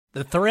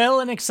The thrill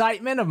and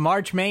excitement of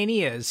March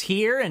Mania is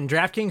here, and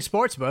DraftKings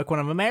Sportsbook, one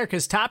of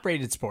America's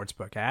top-rated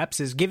sportsbook apps,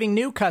 is giving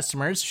new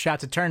customers a shot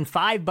to turn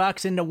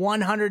 $5 into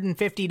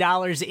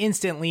 $150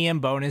 instantly in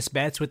bonus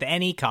bets with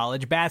any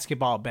college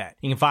basketball bet.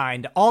 You can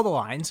find all the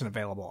lines and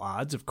available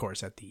odds, of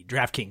course, at the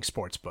DraftKings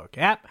Sportsbook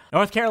app.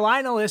 North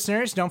Carolina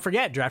listeners, don't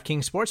forget,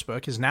 DraftKings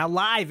Sportsbook is now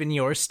live in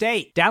your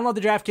state. Download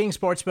the DraftKings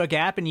Sportsbook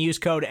app and use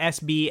code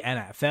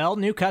SBNFL.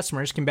 New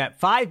customers can bet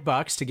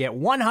 $5 to get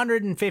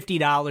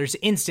 $150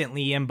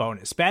 instantly in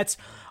bonus bets,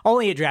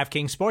 only at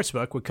DraftKings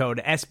Sportsbook with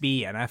code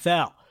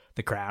SBNFL.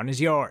 The crown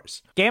is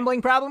yours.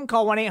 Gambling problem?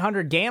 Call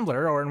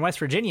 1-800-GAMBLER, or in West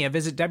Virginia,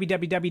 visit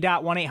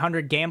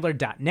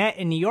www.1800gambler.net.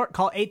 In New York,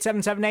 call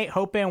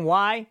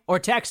 877-8-HOPE-NY or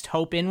text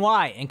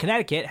HOPE-NY. In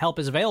Connecticut, help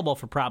is available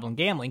for problem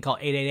gambling. Call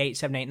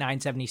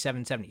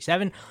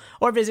 888-789-7777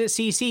 or visit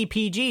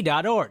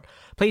ccpg.org.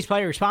 Please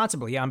play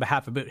responsibly on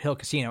behalf of Boot Hill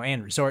Casino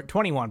and Resort.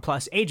 21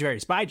 plus, age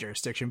varies by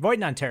jurisdiction. Void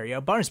in Ontario.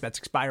 Bonus bets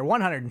expire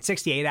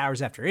 168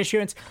 hours after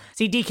issuance.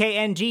 See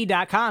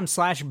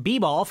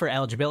dkng.com/bball for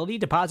eligibility,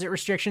 deposit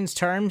restrictions,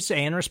 terms,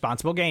 and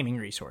responsible gaming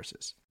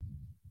resources.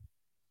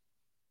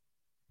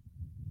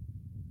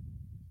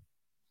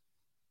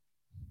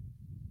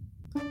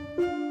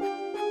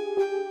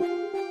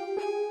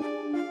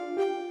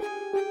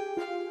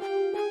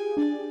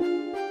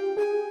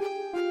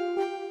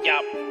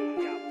 Yep.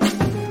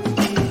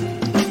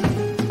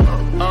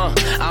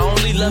 I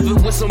only love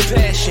it with some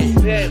passion.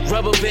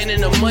 Rubber band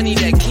and the money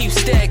that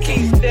keeps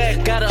stacking.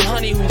 Got a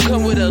honey who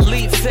come with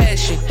elite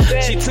fashion.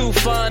 She too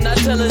fun, I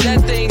tell her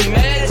that thing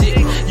magic.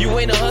 You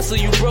ain't a hustler,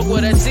 you broke,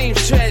 well that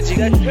seems tragic.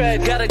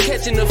 Got her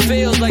catching the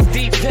field like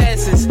deep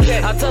passes.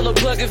 I tell her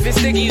plug if it's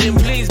sticky, then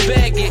please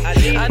bag it.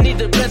 I need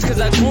the best cause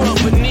I grew up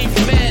beneath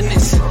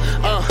madness.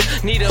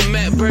 Need a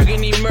Matt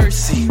Burgundy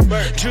Mercy.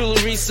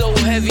 Jewelry so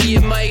heavy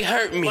it might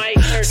hurt me.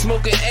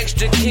 Smoking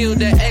extra kill,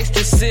 that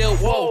extra seal.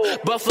 Whoa,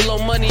 Buffalo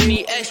money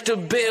need extra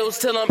bills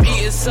till I'm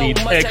eating so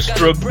need much.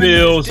 Extra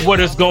bills. What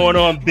is going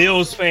on,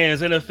 Bills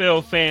fans,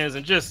 NFL fans,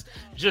 and just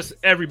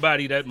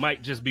everybody that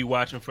might just be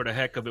watching for the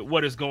heck of it?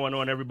 What is going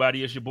on,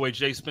 everybody? It's your boy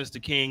Jay Spence the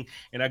King,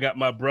 and I got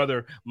my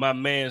brother, my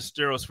man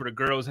Steros for the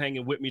girls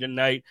hanging with me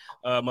tonight.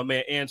 My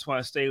man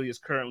Antoine Staley is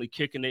currently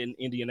kicking it in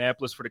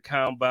Indianapolis for the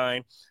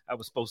Combine. I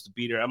was supposed to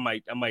be there. I might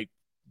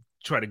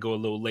try to go a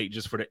little late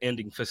just for the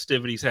ending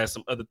festivities. Has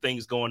some other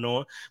things going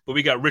on, but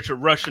we got Richard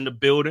Rush in the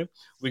building.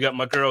 We got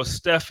my girl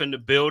Steph in the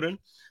building,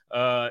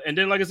 and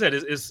then, like I said,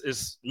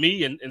 it's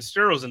me and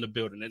Steros in the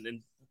building.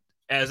 And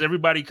as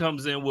everybody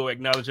comes in, we'll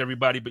acknowledge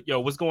everybody. But yo,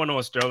 what's going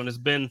on, Sterling? It's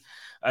been,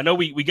 I know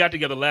we got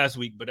together last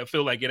week, but I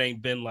feel like it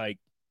ain't been like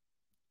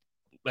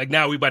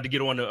now we about to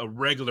get on a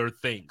regular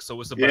thing. So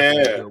what's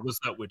about what's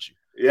up with you?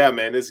 Yeah,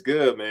 man, it's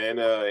good, man.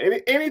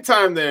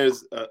 Anytime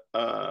there's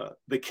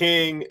the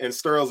King and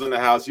Sterls in the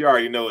house, you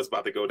already know it's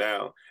about to go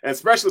down, and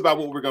especially about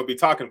what we're going to be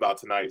talking about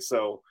tonight.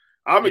 So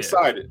I'm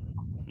excited.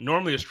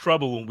 Normally it's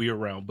trouble when we're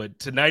around, but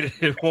tonight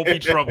it won't be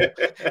trouble.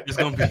 It's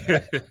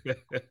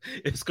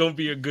gonna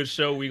be a good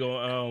show. We're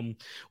gonna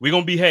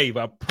behave.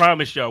 I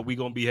promise y'all we're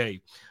gonna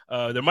behave.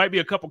 There might be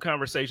a couple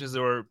conversations,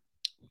 or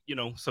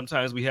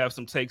sometimes we have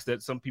some takes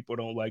that some people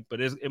don't like,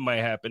 but it might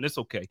happen. It's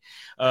okay.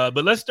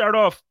 But let's start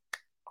off.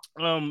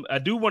 I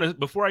do want to,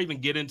 before I even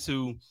get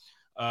into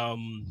a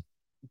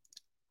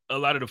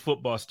lot of the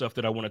football stuff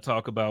that I want to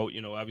talk about,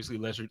 obviously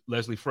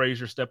Leslie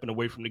Frazier stepping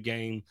away from the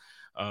game.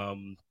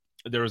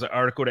 There was an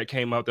article that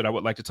came out that I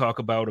would like to talk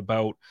about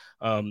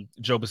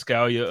Joe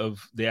Buscaglia of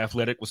The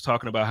Athletic was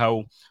talking about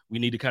how we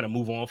need to kind of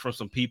move on from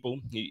some people.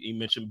 He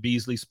mentioned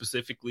Beasley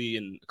specifically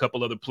and a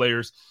couple other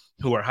players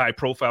who are high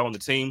profile on the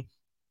team.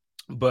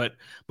 But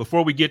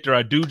before we get there,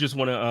 I do just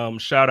want to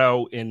shout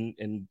out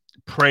and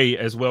pray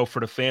as well for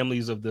the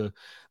families of the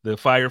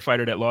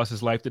firefighter that lost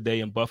his life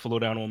today in Buffalo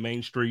down on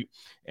Main Street.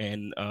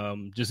 And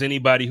just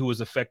anybody who was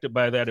affected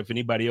by that, if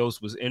anybody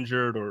else was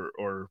injured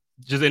or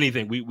just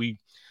anything, we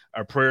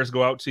our prayers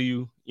go out to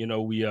you.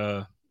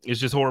 It's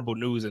just horrible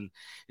news. And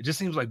it just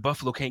seems like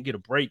Buffalo can't get a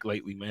break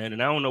lately, man.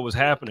 And I don't know what's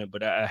happening,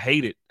 but I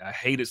hate it. I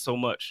hate it so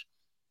much.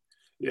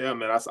 Yeah,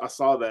 man, I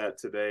saw that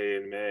today,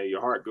 and man, your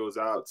heart goes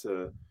out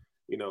to,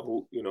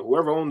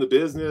 whoever owned the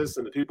business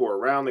and the people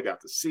around that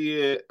got to see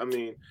it. I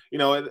mean,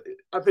 I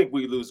think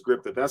we lose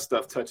grip that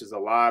stuff touches a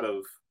lot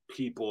of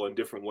people in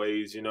different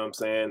ways, you know what I'm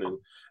saying? And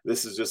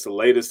this is just the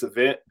latest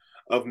event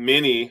of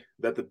many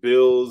that the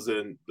Bills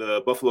and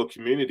the Buffalo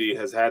community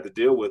has had to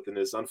deal with, and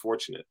it's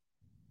unfortunate.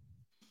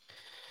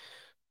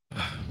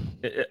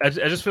 I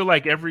just feel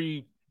like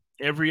every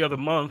other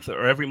month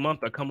or every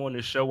month I come on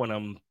this show and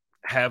I'm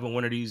having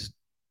one of these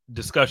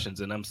discussions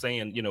and I'm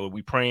saying,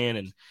 we praying,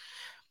 and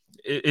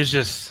it's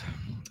just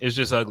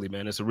ugly,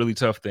 man. It's a really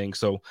tough thing.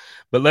 So,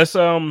 but let's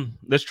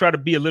try to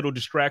be a little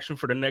distraction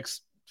for the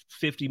next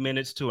 50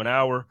 minutes to an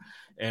hour,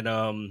 and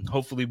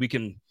hopefully we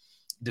can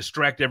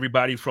distract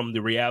everybody from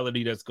the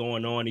reality that's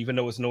going on, even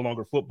though it's no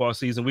longer football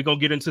season. We're going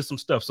to get into some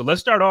stuff. So let's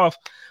start off.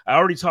 I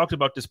already talked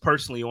about this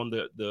personally on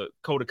the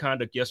code of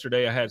conduct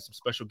yesterday. I had some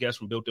special guests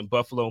from Built in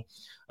Buffalo,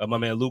 my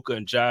man Luca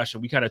and Josh,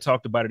 and we kind of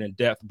talked about it in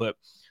depth. But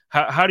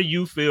how do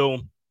you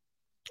feel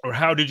or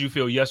how did you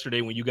feel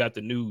yesterday when you got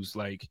the news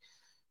like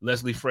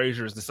Leslie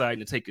Frazier is deciding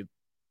to take a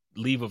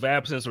leave of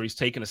absence, or he's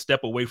taking a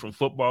step away from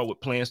football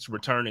with plans to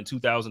return in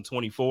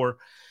 2024?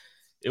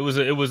 It was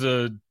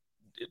a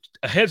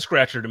head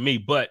scratcher to me,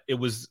 but it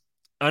was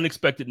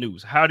unexpected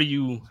news. How did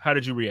you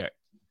react?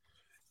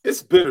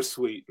 It's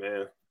bittersweet,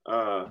 man.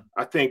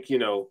 I think,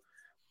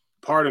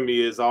 part of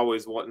me is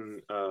always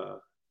wanting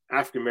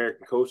African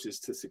American coaches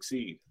to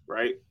succeed,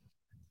 right?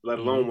 Let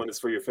alone when it's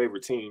for your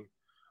favorite team.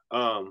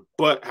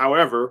 But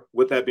however,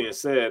 with that being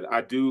said,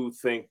 I do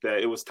think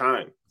that it was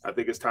time. I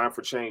think it's time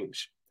for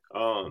change.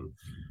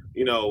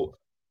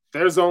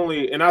 There's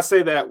only, and I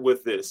say that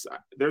with this,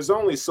 there's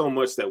only so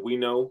much that we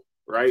know,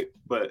 right?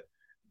 But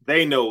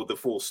they know the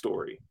full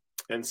story.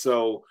 And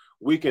so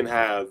we can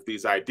have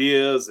these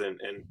ideas and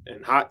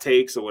hot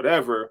takes or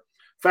whatever.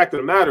 Fact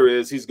of the matter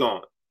is he's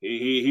gone.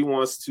 He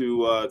wants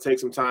to take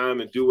some time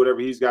and do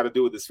whatever he's got to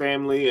do with his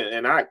family.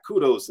 And I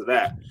kudos to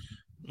that.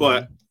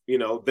 But,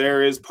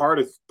 there is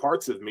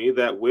parts of me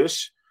that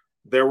wish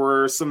there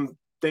were some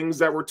things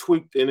that were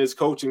tweaked in his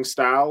coaching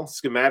style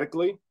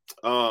schematically.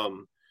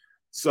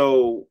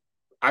 So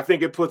I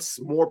think it puts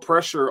more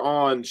pressure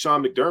on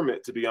Sean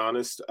McDermott, to be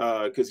honest,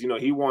 because,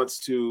 he wants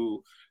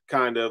to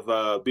kind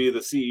of be the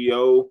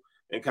CEO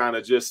and kind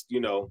of just,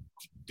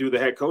 do the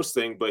head coach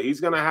thing. But he's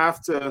going to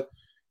have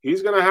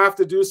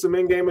to do some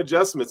in-game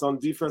adjustments on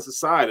the defensive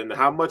side. And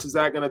how much is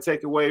that going to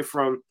take away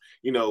from,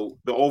 the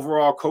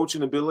overall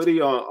coaching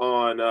ability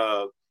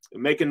on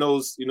making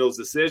those,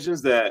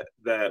 decisions that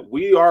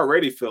we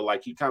already feel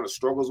like he kind of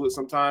struggles with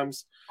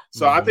sometimes.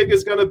 So I think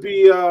it's going to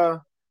be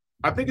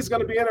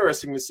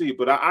interesting to see.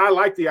 But I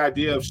like the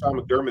idea of Sean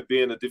McDermott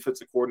being a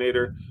defensive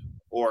coordinator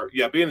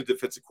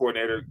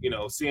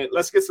seeing,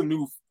 let's get some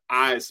new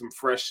eyes, some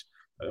fresh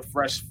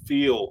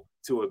feel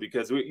to it,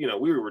 because we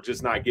were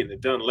just not getting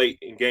it done late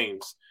in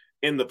games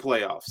in the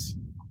playoffs.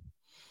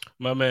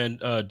 My man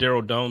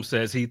Daryl Dome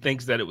says he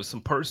thinks that it was some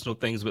personal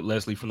things with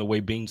Leslie from the way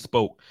Bean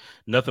spoke.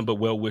 Nothing but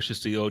well wishes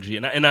to the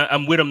OG, and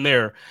I'm with him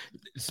there.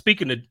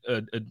 Speaking of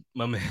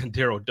my man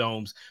Daryl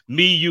Domes,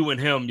 me, you,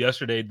 and him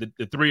yesterday,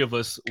 the three of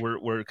us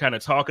were kind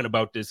of talking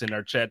about this in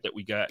our chat that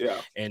we got,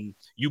 and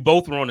you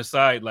both were on the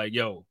side like,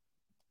 "Yo,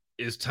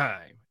 it's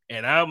time,"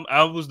 and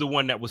I was the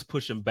one that was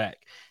pushing back.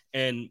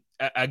 And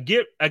I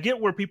get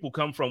where people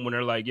come from when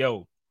they're like,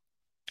 yo,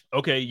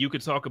 okay, you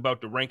could talk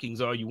about the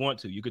rankings all you want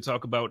to. You could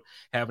talk about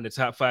having a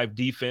top 5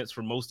 defense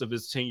for most of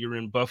his tenure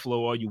in Buffalo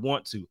all you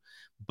want to.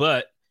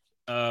 But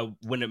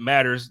when it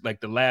matters, like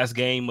the last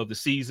game of the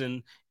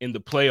season in the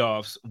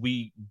playoffs,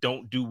 we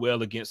don't do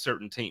well against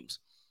certain teams.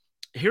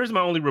 Here's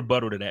my only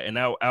rebuttal to that. And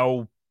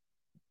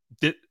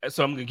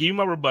so I'm going to give you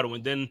my rebuttal.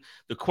 And then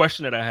the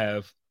question that I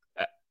have,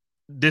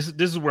 this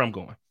is where I'm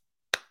going.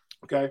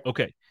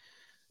 Okay.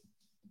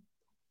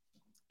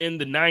 In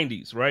the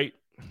 90s, right?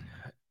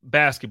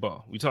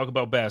 Basketball. We talk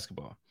about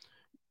basketball.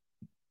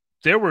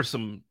 There were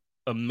some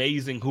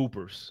amazing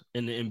hoopers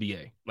in the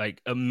NBA,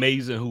 like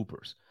amazing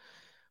hoopers.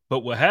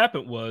 But what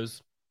happened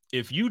was,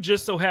 if you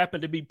just so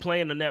happened to be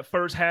playing in that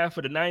first half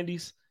of the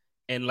 90s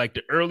and like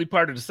the early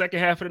part of the second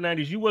half of the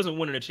 90s, you wasn't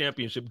winning a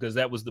championship, because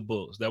that was the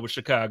Bulls. That was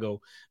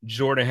Chicago.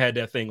 Jordan had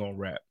that thing on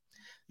wrap.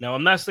 Now,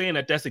 I'm not saying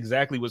that that's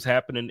exactly what's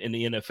happening in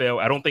the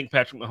NFL. I don't think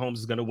Patrick Mahomes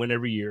is going to win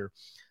every year.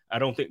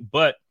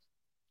 But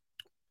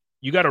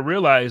you got to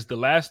realize the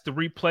last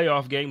 3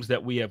 playoff games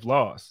that we have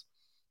lost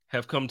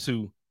have come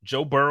to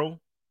Joe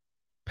Burrow,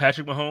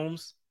 Patrick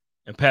Mahomes,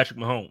 and Patrick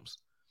Mahomes.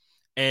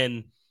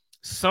 And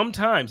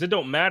sometimes it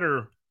don't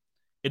matter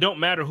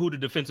who the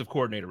defensive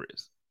coordinator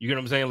is. You get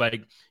what I'm saying?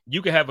 Like,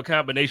 you could have a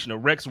combination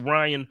of Rex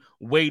Ryan,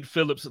 Wade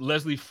Phillips,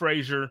 Leslie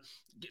Frazier.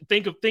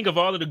 Think of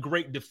all of the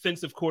great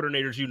defensive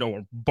coordinators,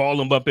 and ball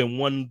them up in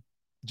one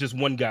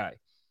guy.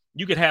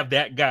 You could have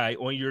that guy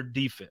on your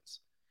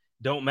defense.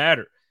 Don't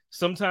matter.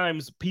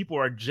 Sometimes people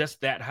are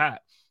just that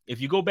hot. If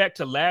you go back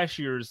to last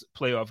year's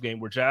playoff game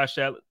where Josh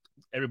Allen,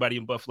 everybody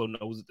in Buffalo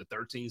knows it, the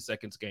 13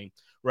 seconds game,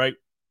 right?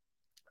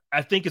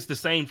 I think it's the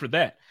same for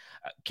that.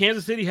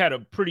 Kansas City had a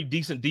pretty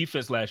decent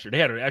defense last year. They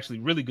had an actually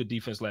really good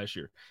defense last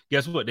year.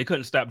 Guess what? They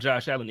couldn't stop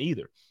Josh Allen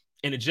either.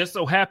 And it just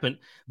so happened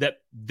that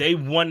they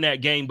won that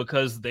game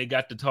because they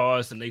got the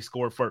toss and they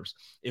scored first.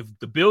 If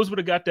the Bills would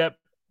have got that,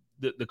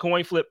 the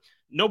coin flip,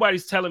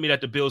 nobody's telling me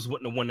that the Bills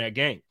wouldn't have won that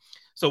game.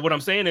 So what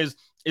I'm saying is,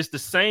 it's the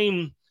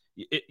same.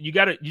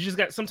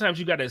 Sometimes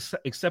you got to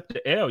accept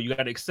the L. You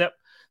got to accept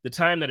the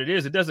time that it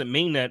is. It doesn't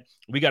mean that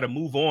we got to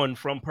move on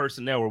from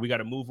personnel or we got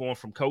to move on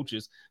from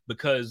coaches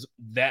because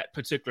that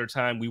particular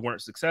time we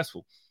weren't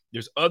successful.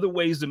 There's other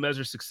ways to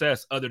measure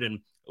success other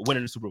than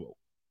winning the Super Bowl.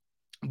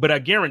 But I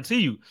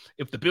guarantee you,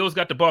 if the Bills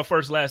got the ball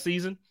first last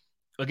season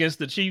against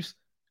the Chiefs,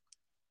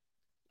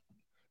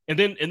 and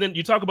then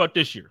you talk about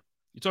this year.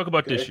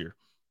 This year.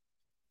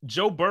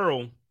 Joe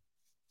Burrow,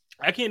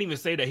 I can't even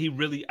say that he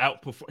really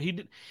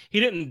outperformed. He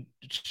didn't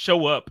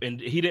show up and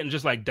he didn't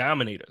just like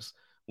dominate us.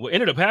 What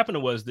ended up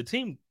happening was the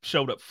team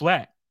showed up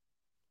flat.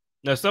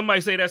 Now, some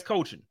might say that's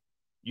coaching.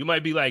 You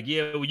might be like,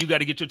 yeah, well, you got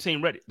to get your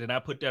team ready. Then I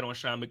put that on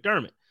Sean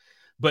McDermott.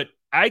 But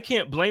I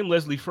can't blame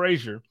Leslie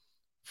Frazier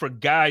for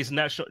guys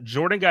not sure.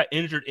 Jordan got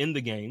injured in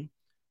the game.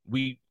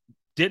 We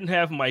didn't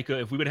have Micah.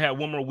 If we would have had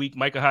one more week,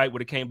 Micah Hyde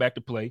would have came back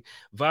to play.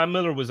 Von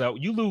Miller was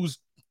out. You lose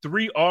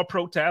 3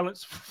 all-pro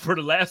talents for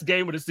the last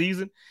game of the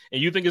season,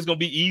 and you think it's going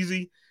to be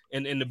easy,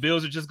 and the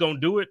Bills are just going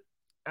to do it?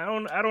 I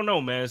don't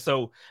know, man.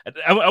 So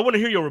I want to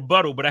hear your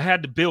rebuttal, but I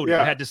had to build it.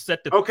 I had to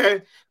set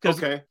the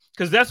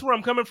because that's where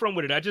I'm coming from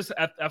with it.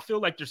 I feel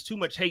like there's too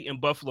much hate in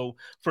Buffalo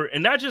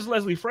and not just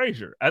Leslie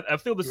Frazier. I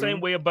feel the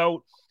same way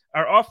about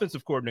our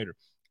offensive coordinator.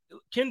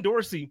 Ken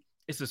Dorsey,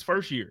 it's his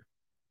first year.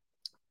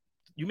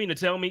 You mean to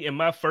tell me in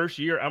my first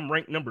year I'm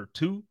ranked number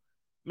 2?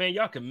 Man,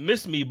 y'all can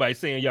miss me by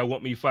saying y'all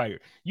want me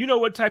fired. You know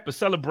what type of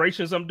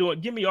celebrations I'm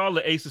doing? Give me all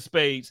the ace of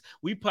spades.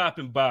 We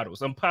popping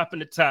bottles. I'm popping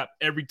the top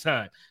every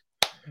time.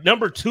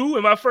 Number 2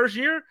 in my first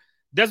year?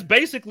 That's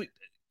basically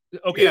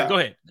okay. Yeah. Go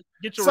ahead.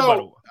 Get your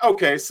rebuttal.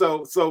 Okay,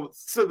 so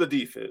to the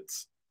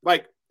defense.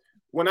 Like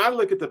when I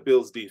look at the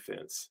Bills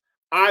defense,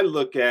 I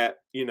look at,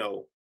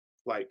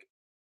 like,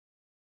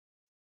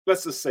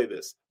 let's just say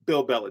this,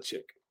 Bill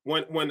Belichick.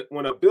 When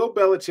a Bill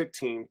Belichick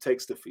team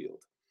takes the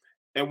field,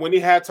 and when he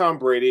had Tom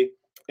Brady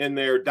in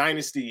their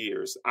dynasty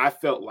years, I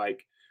felt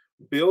like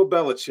Bill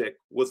Belichick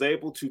was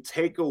able to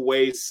take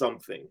away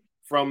something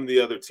from the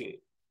other team.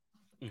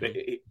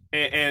 Mm-hmm.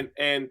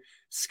 And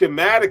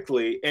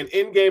schematically and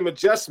in-game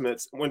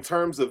adjustments in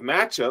terms of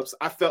matchups,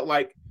 I felt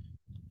like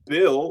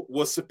Bill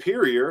was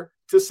superior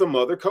to some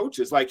other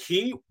coaches. Like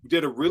he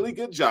did a really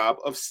good job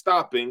of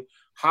stopping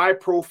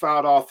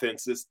high-profile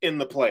offenses in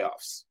the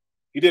playoffs.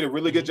 He did a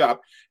really good job.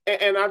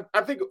 And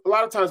I think a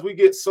lot of times we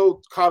get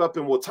so caught up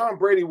in, well, Tom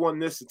Brady won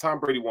this and Tom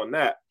Brady won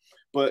that.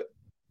 But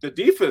the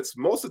defense,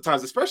 most of the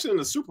times, especially in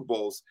the Super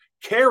Bowls,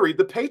 carried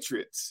the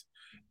Patriots.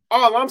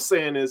 All I'm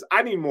saying is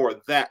I need more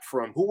of that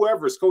from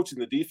whoever is coaching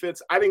the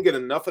defense. I didn't get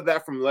enough of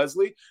that from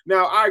Leslie.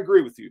 Now, I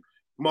agree with you.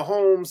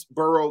 Mahomes,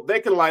 Burrow, they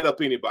can light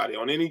up anybody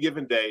on any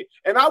given day.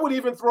 And I would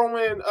even throw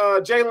in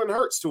Jalen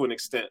Hurts to an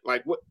extent,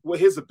 like what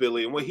his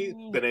ability and what he's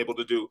been able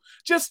to do.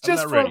 I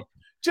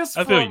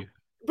feel you.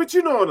 But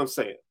you know what I'm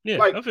saying. Yeah,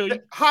 like, I feel you.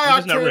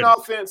 High-octane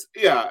offense,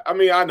 yeah. I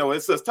mean, I know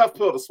it's a tough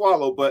pill to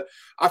swallow, but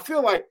I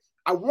feel like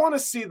I want to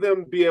see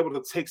them be able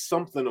to take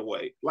something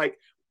away. Like,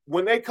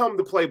 when they come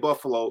to play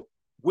Buffalo,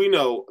 we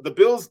know the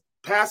Bills'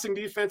 passing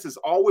defense is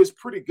always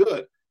pretty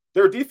good.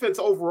 Their defense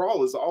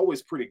overall is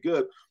always pretty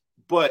good.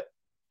 But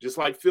just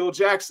like Phil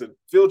Jackson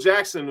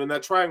in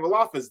that triangle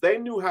offense, they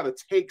knew how to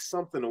take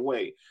something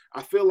away.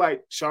 I feel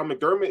like Sean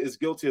McDermott is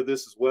guilty of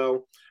this as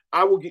well.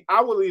 I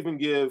will even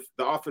give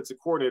the offensive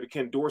coordinator,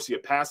 Ken Dorsey, a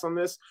pass on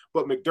this.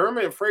 But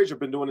McDermott and Frazier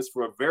have been doing this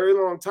for a very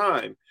long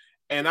time.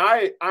 And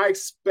I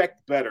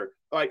expect better.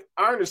 Like,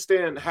 I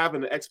understand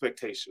having an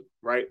expectation,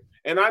 right?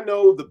 And I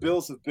know the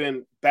Bills have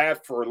been bad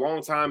for a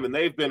long time, and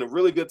they've been a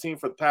really good team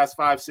for the past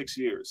 5-6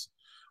 years.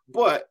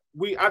 But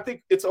I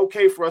think it's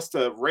okay for us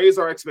to raise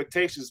our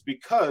expectations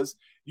because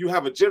you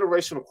have a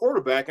generational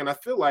quarterback, and I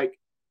feel like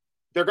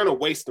they're going to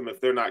waste them if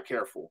they're not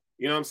careful.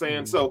 You know what I'm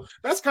saying? Mm-hmm. So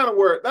that's kind of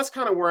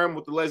where I'm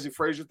with the Leslie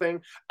Frazier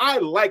thing. I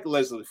like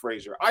Leslie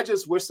Frazier. I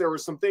just wish there were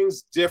some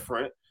things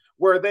different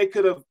where they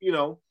could have,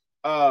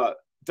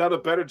 done a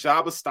better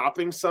job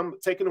of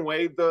taking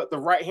away the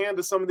right hand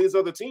of some of these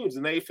other teams,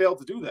 and they failed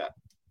to do that.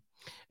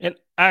 And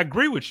I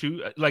agree with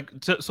you.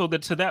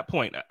 To that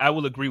point, I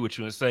will agree with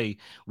you and say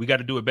we got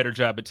to do a better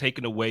job at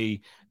taking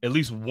away at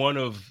least one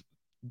of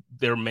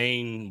their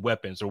main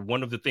weapons or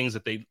one of the things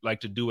that they like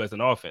to do as an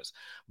offense.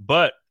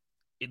 But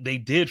they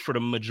did for the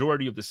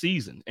majority of the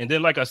season. And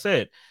then, like I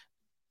said,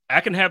 I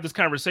can have this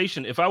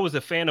conversation. If I was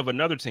a fan of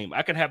another team,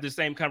 I can have the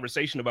same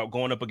conversation about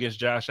going up against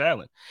Josh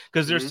Allen.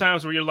 Because there's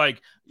times where you're like,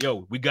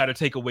 yo, we got to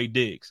take away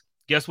Diggs.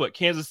 Guess what?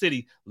 Kansas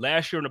City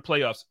last year in the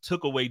playoffs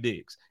took away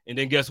Diggs. And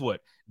then guess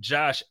what?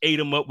 Josh ate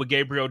him up with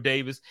Gabriel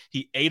Davis.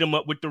 He ate him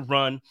up with the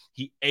run.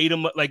 He ate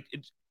him up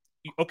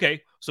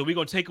okay, so we're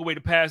going to take away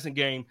the passing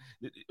game.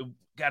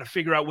 Got to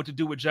figure out what to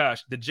do with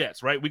Josh, the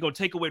Jets, right? We're going to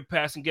take away the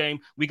passing game.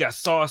 We got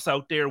Sauce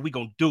out there. We're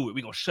going to do it.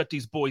 We're going to shut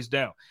these boys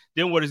down.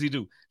 Then what does he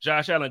do?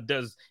 Josh Allen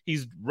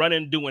he's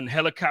running, doing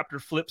helicopter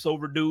flips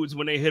over dudes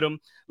when they hit him.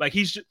 Like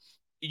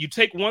you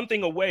take one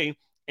thing away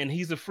and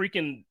he's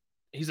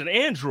an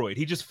android.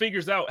 He just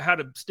figures out how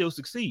to still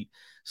succeed.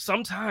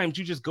 Sometimes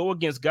you just go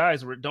against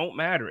guys where it don't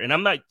matter. And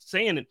I'm not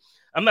saying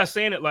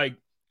it like,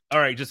 all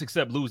right, just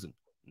accept losing.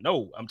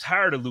 No, I'm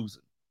tired of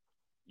losing,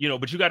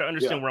 but you got to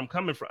understand where I'm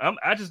coming from.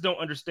 I just don't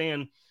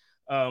understand.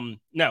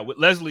 Now with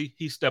Leslie,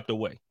 he stepped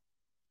away.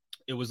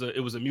 It was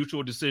a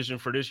mutual decision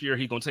for this year.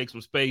 He's going to take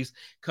some space,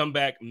 come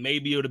back.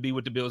 Maybe it'll be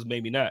with the Bills,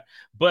 maybe not.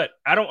 But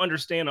I don't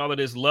understand all of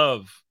this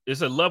love.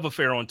 It's a love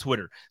affair on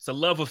Twitter. It's a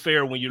love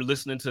affair when you're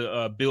listening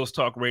to Bills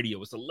Talk Radio.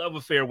 It's a love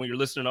affair when you're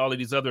listening to all of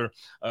these other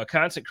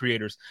content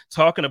creators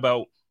talking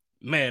about,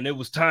 man, it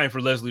was time for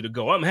Leslie to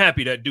go. I'm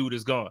happy that dude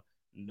is gone.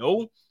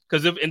 No.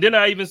 And then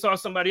I even saw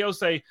somebody else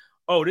say,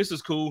 "Oh, this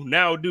is cool.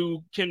 Now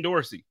do Ken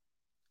Dorsey."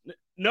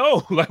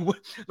 No,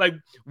 like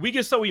we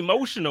get so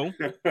emotional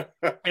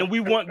and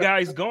we want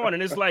guys gone,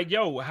 and it's like,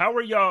 yo, how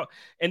are y'all?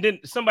 And then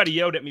somebody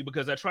yelled at me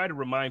because I try to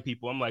remind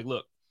people. I'm like,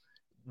 look,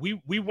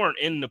 we weren't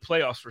in the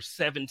playoffs for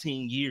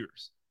 17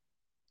 years.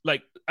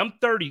 Like, I'm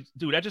 30,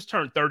 dude. I just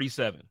turned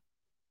 37.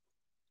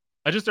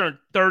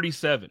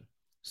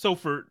 So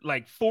for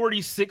like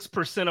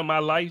 46% of my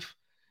life,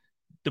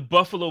 the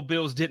Buffalo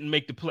Bills didn't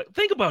make the play.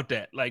 Think about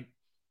that. Like,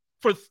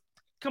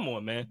 come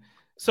on, man.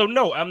 So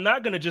no, I'm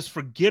not going to just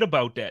forget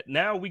about that.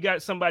 Now we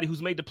got somebody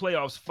who's made the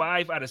playoffs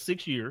 5 out of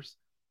 6 years,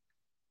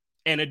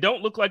 and it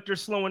don't look like they're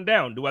slowing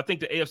down. Do I think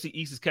the AFC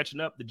East is catching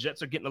up? The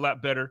Jets are getting a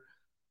lot better,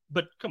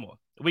 but come on,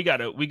 we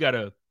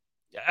gotta.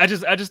 I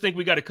just think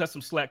we got to cut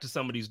some slack to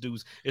some of these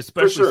dudes,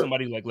 especially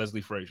somebody like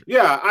Leslie Frazier.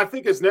 Yeah, I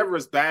think it's never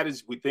as bad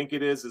as we think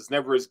it is. It's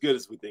never as good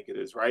as we think it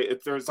is, right?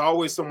 There's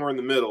always somewhere in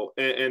the middle,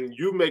 and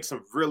you make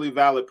some really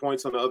valid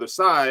points on the other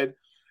side,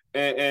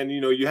 and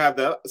you have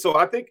that. So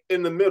I think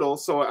in the middle.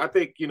 So I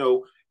think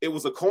it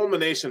was a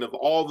culmination of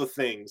all the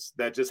things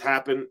that just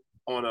happened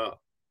on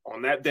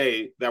that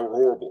day that were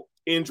horrible.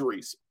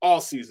 Injuries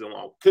all season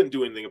long, couldn't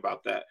do anything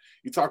about that.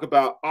 You talk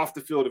about off the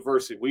field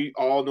adversity. We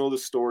all know the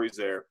stories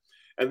there.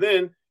 And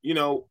then,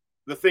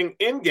 the thing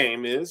in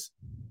game is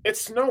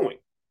it's snowing.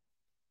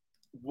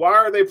 Why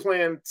are they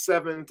playing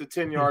 7 to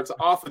 10 yards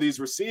off of these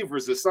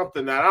receivers is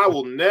something that I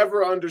will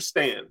never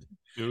understand.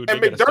 Dude,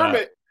 and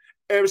McDermott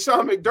and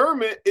Sean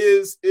McDermott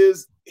is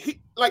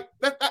he like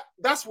that.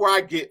 That's where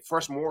I get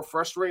more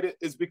frustrated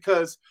is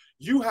because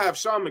you have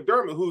Sean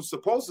McDermott who's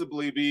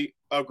supposedly be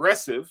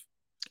aggressive,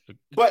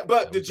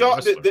 but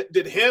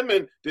did him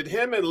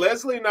and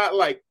Leslie not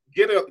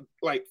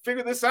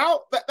figure this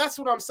out? That's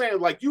what I'm saying.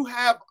 Like, you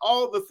have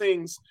all the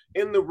things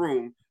in the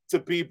room to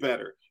be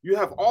better. You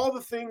have all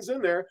the things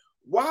in there.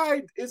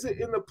 Why is it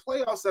in the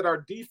playoffs that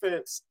our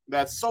defense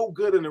that's so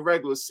good in the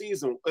regular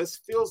season, it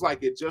feels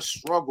like it just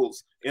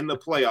struggles in the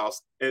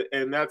playoffs?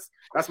 And that's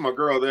my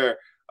girl there.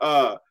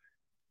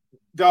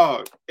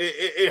 Dog,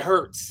 it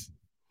hurts.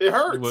 It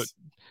hurts. What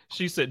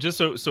she said, just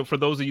so for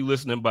those of you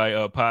listening by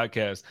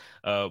podcast,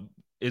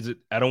 is it?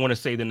 I don't want to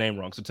say the name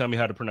wrong, so tell me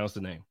how to pronounce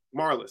the name.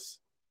 Miss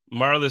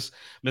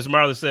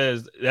Marlis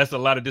says that's a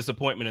lot of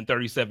disappointment in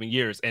 37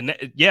 years. And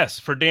yes,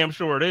 for damn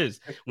sure it is.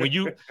 When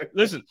you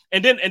listen,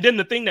 and then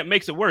the thing that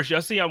makes it worse,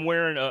 y'all see I'm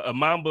wearing a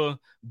Mamba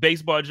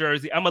baseball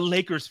jersey. I'm a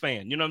Lakers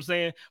fan. You know what I'm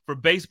saying? For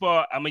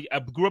baseball, I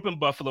grew up in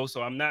Buffalo,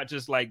 so I'm not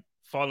just like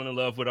falling in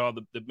love with all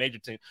the major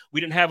teams. We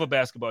didn't have a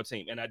basketball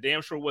team, and I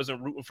damn sure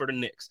wasn't rooting for the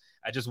Knicks.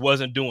 I just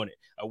wasn't doing it.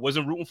 I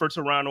wasn't rooting for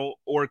Toronto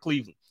or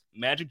Cleveland.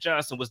 Magic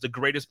Johnson was the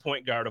greatest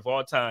point guard of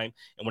all time.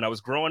 And when I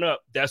was growing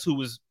up, that's who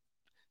was.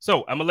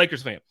 So I'm a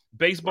Lakers fan.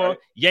 Baseball, right.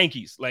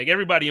 Yankees. Like,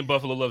 everybody in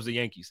Buffalo loves the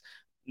Yankees.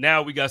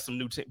 Now we got some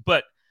new team.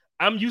 But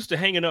I'm used to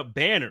hanging up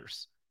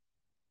banners.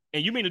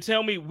 And you mean to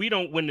tell me we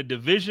don't win the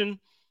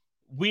division?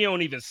 We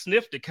don't even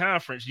sniff the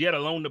conference, yet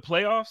alone the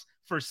playoffs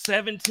for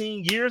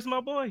 17 years, my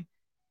boy?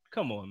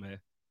 Come on, man.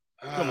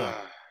 Come on.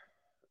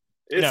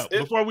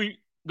 Before we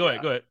go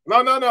ahead.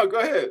 No, go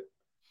ahead.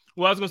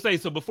 Well, I was going to say,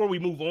 so before we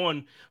move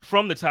on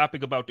from the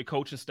topic about the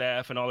coaching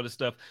staff and all of this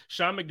stuff,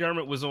 Sean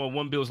McDermott was on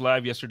One Bills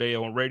Live yesterday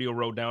on Radio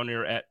Row down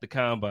there at the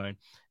Combine.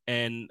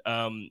 And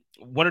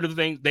one of the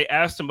things they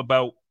asked him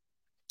about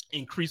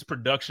increased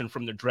production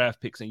from their draft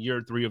picks in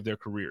year 3 of their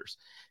careers.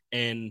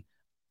 And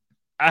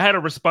I had a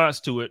response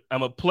to it. I'm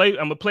gonna play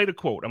the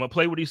quote. I'm gonna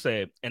play what he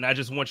said, and I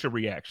just want your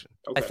reaction.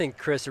 Okay. I think,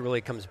 Chris, it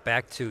really comes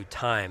back to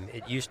time.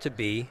 It used to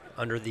be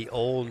under the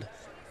old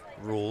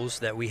rules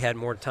that we had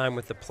more time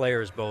with the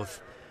players,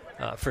 both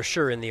for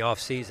sure in the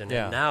offseason.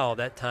 Yeah. And now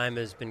that time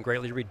has been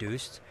greatly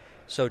reduced.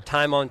 So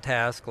time on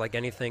task, like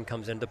anything,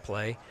 comes into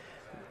play.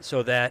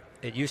 So that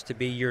it used to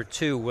be year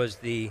 2 was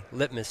the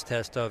litmus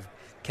test of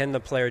can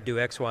the player do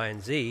X, Y,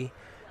 and Z?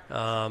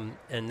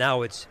 And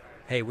now it's,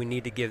 hey, we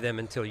need to give them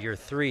until year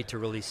 3 to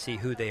really see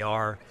who they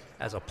are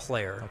as a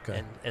player.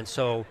 Okay. And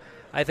so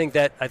I think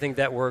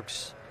that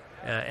works,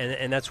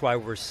 and that's why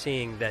we're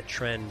seeing that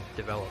trend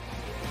develop.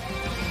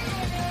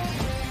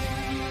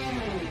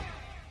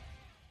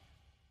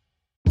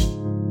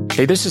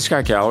 Hey, this is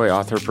Scott Galloway,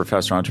 author,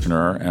 professor,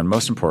 entrepreneur, and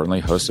most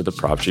importantly, host of the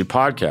Prop G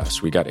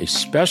podcast. We got a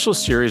special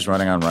series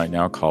running on right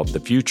now called The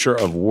Future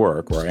of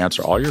Work, where I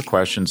answer all your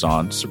questions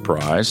on,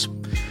 surprise,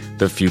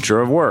 the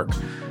future of work.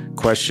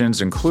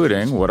 Questions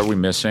including, what are we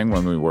missing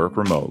when we work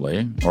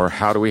remotely? Or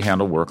how do we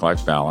handle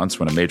work-life balance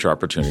when a major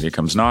opportunity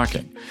comes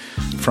knocking?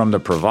 From the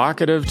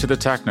provocative to the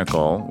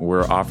technical,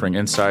 we're offering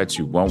insights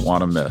you won't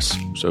want to miss.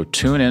 So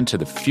tune in to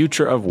The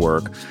Future of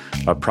Work,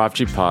 a Prop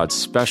G Pod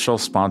special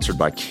sponsored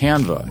by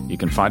Canva. You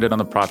can find it on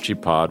the Prop G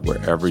Pod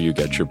wherever you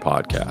get your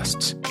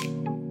podcasts.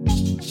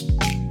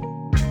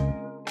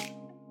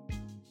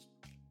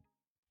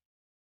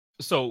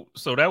 So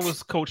that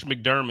was Coach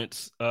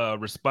McDermott's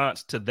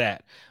response to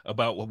that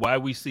about why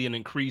we see an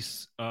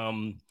increase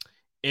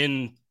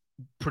in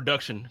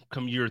production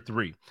come year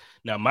 3.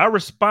 Now, my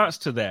response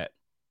to that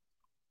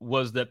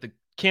was that the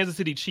Kansas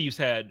City Chiefs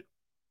had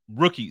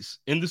rookies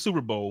in the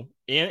Super Bowl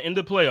and in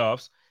the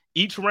playoffs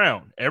each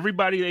round.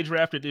 Everybody they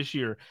drafted this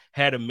year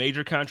had a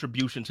major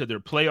contribution to their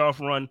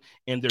playoff run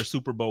and their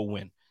Super Bowl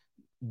win.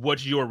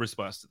 What's your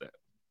response to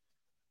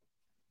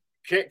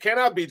that? Can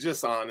I be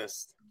just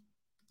honest?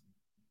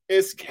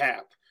 It's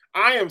cap.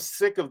 I am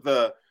sick of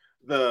the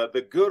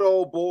good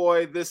old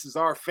boy, this is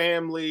our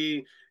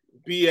family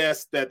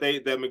BS that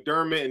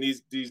McDermott and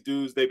these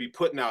dudes they be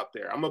putting out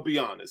there. I'm gonna be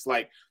honest.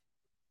 Like,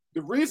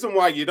 the reason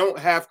why you don't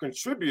have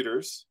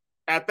contributors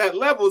at that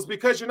level is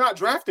because you're not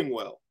drafting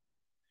well.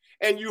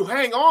 And you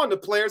hang on to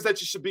players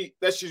that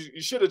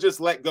you should have just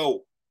let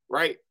go,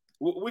 right?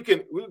 We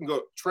can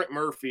go Trent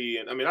Murphy,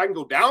 and I mean I can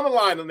go down the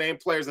line and name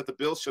players that the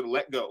Bills should have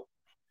let go.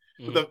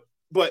 Mm-hmm.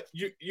 But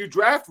you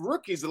draft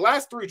rookies. The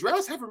last 3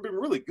 drafts haven't been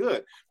really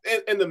good.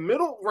 And in the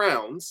middle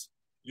rounds,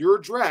 your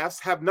drafts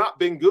have not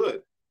been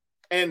good.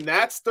 And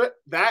that's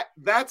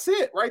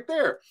it right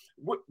there.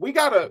 We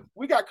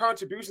got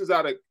contributions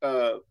out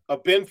of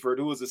Benford,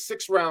 who was a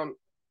 6th round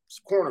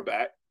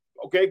cornerback.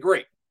 Okay,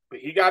 great. But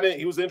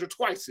he was injured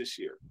twice this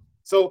year.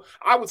 So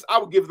I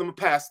would give them a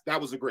pass.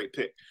 That was a great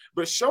pick.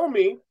 But show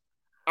me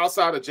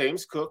outside of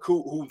James Cook,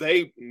 who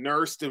they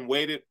nursed and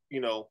waited,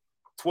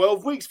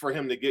 12 weeks for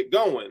him to get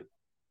going.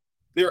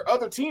 There are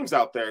other teams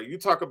out there you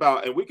talk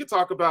about, and we could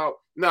talk about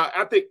now.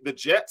 I think the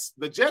Jets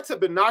have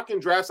been knocking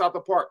drafts out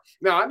the park.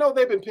 Now, I know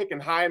they've been picking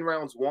high in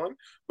rounds 1,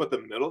 but the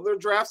middle of their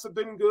drafts have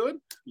been good.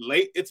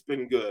 Late, it's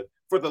been good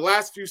for the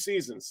last few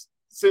seasons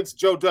since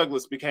Joe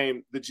Douglas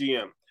became the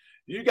GM.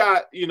 You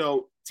got,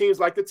 teams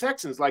like the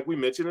Texans, like we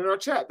mentioned in our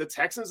chat. The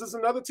Texans is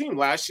another team.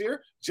 Last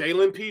year,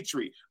 Jalen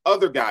Petrie,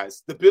 other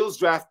guys. The Bills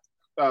draft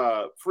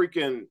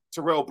freaking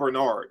Terrell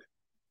Bernard,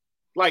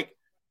 like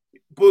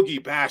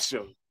Boogie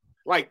Basham.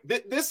 Like,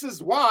 this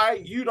is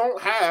why you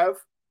don't have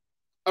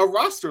a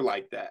roster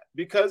like that,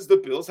 because the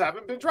Bills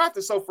haven't been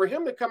drafted. So for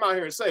him to come out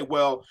here and say,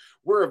 well,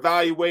 we're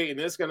evaluating,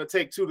 it's going to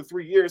take 2 to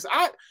 3 years.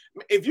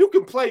 If you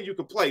can play, you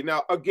can play.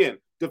 Now, again,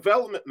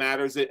 development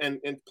matters, and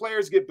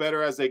players get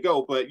better as they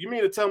go. But you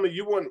mean to tell me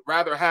you wouldn't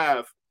rather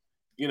have,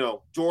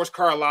 George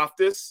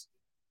Karlaftis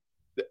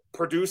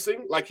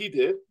producing like he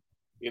did,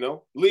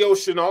 Leo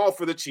Chenal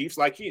for the Chiefs.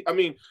 I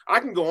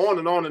can go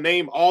on and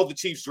name all the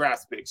Chiefs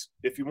draft picks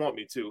if you want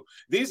me to.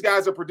 These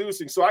guys are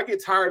producing. So I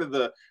get tired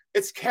of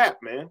it's cap,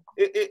 man.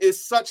 It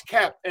is such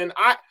cap. And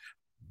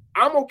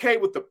I'm okay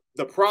with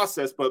the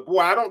process, but boy,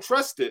 I don't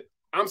trust it.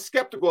 I'm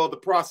skeptical of the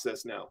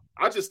process now.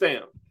 I just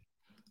am.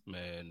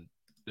 Man,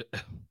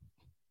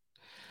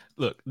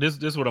 look, this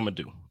is what I'm gonna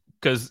do.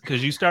 Because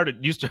you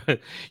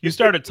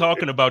started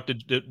talking about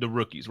the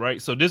rookies,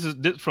 right? So this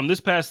is from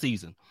this past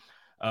season.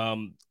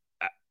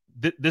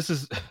 This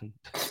is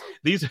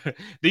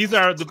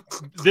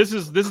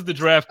the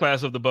draft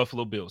class of the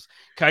Buffalo Bills.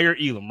 Kyer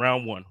Elam,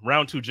 round 1.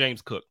 Round 2,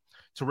 James Cook.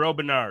 Terrell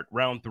Bernard,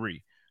 round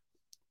 3.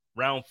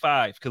 Round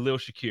 5, Khalil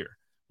Shakir.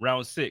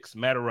 Round 6,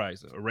 Matt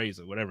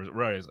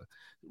Araiza.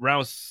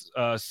 Round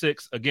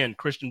 6, again,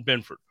 Christian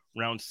Benford.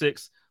 Round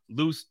 6,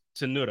 Luce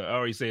Tenuta. I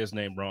already say his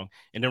name wrong.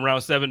 And then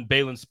round 7,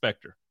 Balin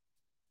Spector.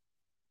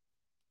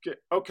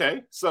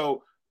 Okay,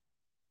 so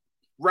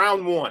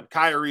round 1,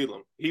 Kyer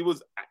Elam. He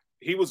was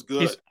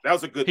good. That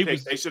was a good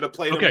pick. They should have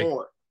played him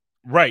more.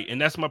 Right,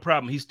 and that's my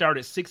problem. He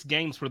started 6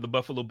 games for the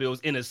Buffalo Bills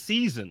in a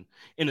season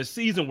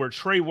where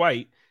Trey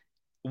White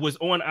was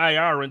on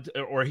IR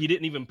or he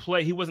didn't even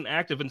play. He wasn't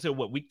active until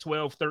week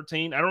 12,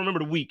 13. I don't remember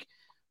the week,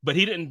 but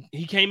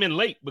he came in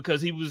late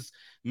because he was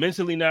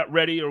mentally not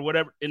ready or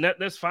whatever. And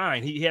that's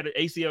fine. He had an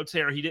ACL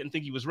tear. He didn't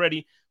think he was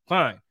ready.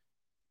 Fine.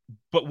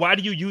 But why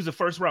do you use a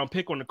 1st round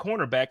pick on the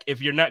cornerback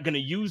if you're not going to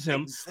use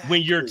him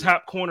when your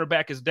top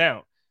cornerback is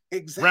down?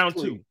 Exactly. Round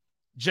 2.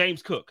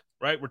 James Cook,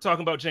 right? We're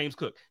talking about James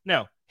Cook.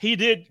 Now, he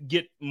did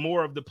get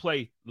more of the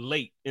play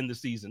late in the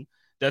season.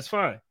 That's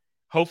fine.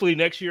 Hopefully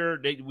next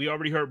year, we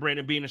already heard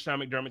Brandon Beane and Sean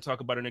McDermott talk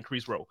about an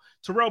increased role.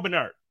 Terrell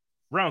Bernard,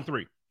 round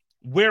 3.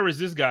 Where is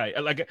this guy?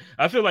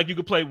 I feel like you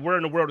could play Where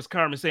in the World is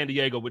Carmen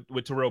Sandiego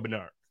with Terrell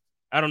Bernard.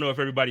 I don't know if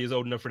everybody is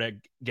old enough for that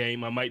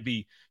game. I might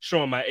be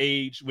showing my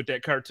age with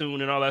that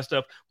cartoon and all that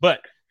stuff.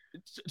 But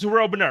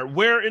Terrell Bernard,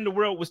 where in the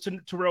world was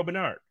Terrell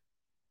Bernard?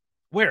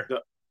 Where?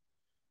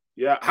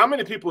 Yeah, how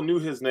many people knew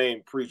his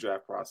name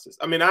pre-draft process?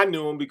 I mean, I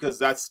knew him because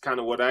that's kind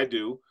of what I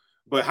do,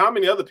 but how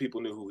many other people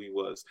knew who he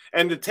was?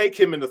 And to take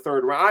him in the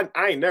 3rd round,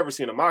 I ain't never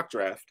seen a mock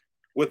draft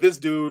with this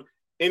dude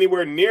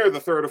anywhere near the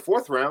 3rd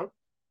or 4th round.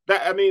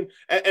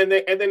 And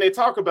then they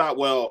talk about,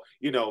 well,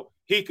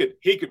 he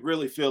could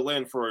really fill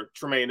in for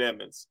Tremaine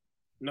Edmonds.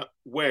 No,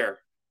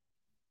 where?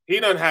 He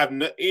doesn't have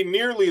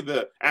nearly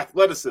the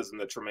athleticism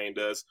that Tremaine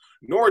does,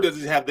 nor does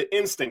he have the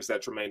instincts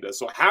that Tremaine does.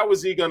 So how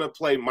is he going to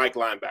play Mike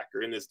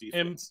linebacker in this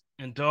defense?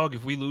 And dog,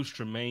 if we lose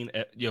Tremaine,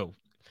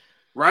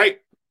 right?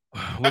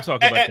 We'll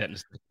talk about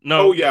that.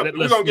 No, we're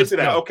going to get to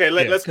that. Okay,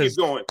 let's keep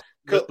going.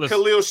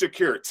 Khalil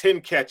Shakir,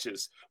 10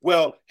 catches.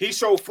 Well, he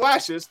showed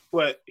flashes,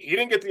 but he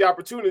didn't get the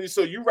opportunity.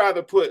 So you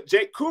rather put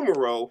Jake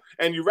Kumaro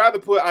and you rather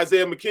put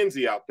Isaiah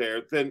McKenzie out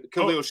there than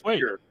Khalil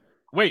Shakir.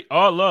 Wait,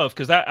 all love,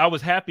 because I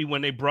was happy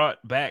when they brought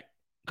back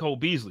Cole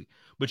Beasley.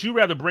 But you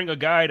rather bring a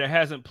guy that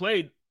hasn't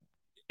played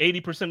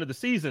 80% of the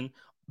season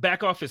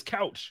back off his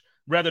couch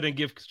rather than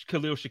give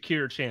Khalil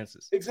Shakir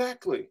chances.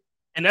 Exactly.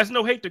 And that's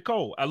no hate to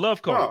Cole. I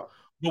love Cole. No.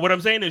 But what I'm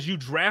saying is you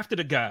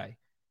drafted a guy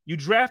with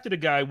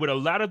a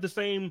lot of the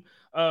same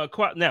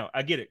now,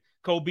 I get it.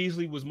 Cole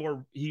Beasley was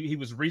more. He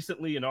was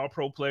recently an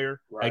All-Pro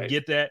player. Right. I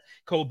get that.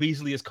 Cole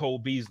Beasley is Cole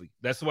Beasley.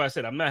 That's why I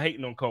said I'm not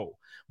hating on Cole.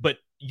 But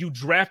you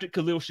drafted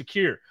Khalil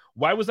Shakir.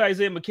 Why was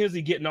Isaiah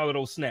McKenzie getting all of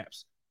those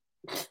snaps?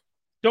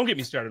 Don't get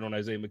me started on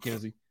Isaiah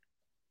McKenzie.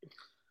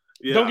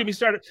 Yeah. Don't get me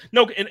started.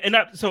 No,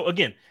 so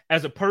again,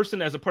 as a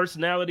person, as a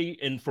personality,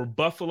 and for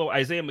Buffalo,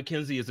 Isaiah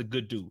McKenzie is a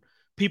good dude.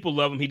 People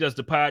love him. He does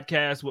the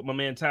podcast with my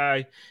man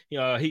Ty.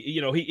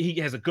 He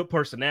has a good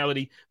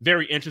personality,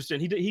 very interesting.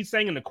 He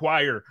sang in the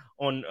choir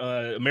on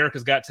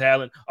America's Got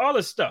Talent, all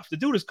this stuff. The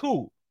dude is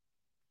cool,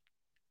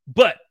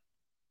 but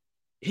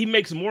he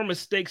makes more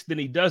mistakes than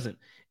he doesn't.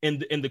 And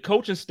the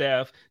coaching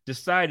staff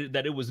decided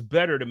that it was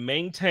better to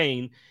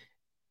maintain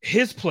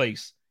his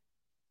place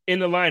in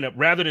the lineup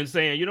rather than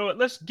saying, you know what,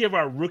 let's give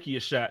our rookie a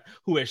shot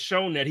who has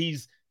shown that he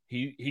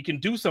can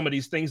do some of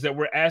these things that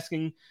we're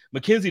asking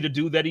McKenzie to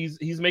do that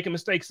he's making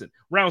mistakes in.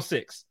 Round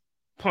 6,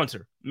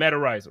 punter, Matt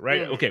Ariza,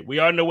 right? Mm. Okay, we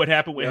all know what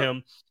happened with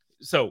him.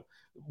 So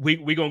we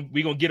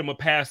gonna get him a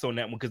pass on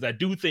that one, because I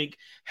do think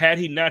had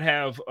he not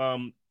have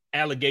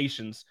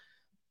allegations,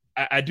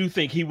 I do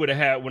think he would have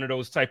had one of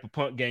those type of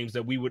punt games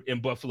that we would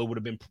in Buffalo would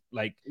have been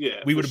like,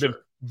 we would have been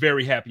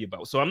very happy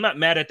about. So I'm not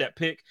mad at that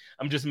pick.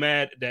 I'm just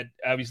mad that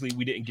obviously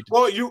we didn't get to.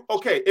 Well,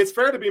 it's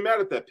fair to be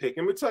mad at that pick.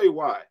 And let me tell you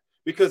why.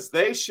 Because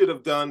they should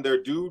have done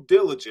their due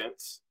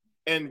diligence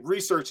in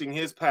researching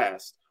his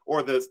past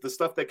or the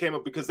stuff that came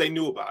up, because they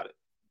knew about it.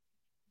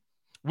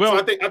 Well,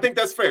 so I think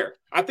that's fair.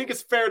 I think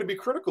it's fair to be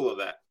critical of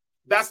that.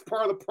 That's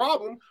part of the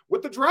problem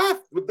with the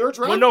draft, with their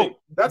drafting. Well, no,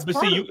 that's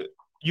part of it.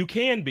 You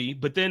can be,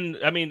 but then,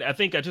 I mean, I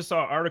think I just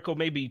saw an article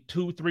maybe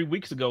 2-3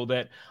 weeks ago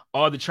that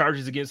all the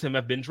charges against him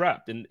have been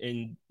dropped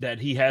and that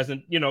he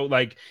hasn't,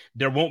 like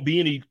there won't be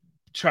any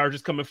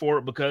charges coming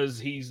forward because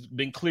he's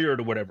been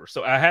cleared or whatever.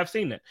 So I have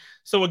seen that.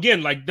 So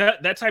again, like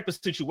that type of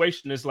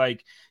situation is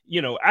like,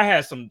 I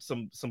had some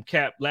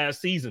cap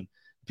last season.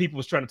 People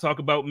was trying to talk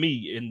about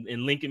me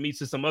and linking me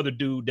to some other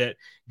dude that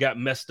got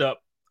messed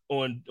up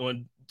on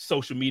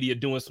social media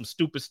doing some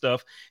stupid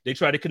stuff. They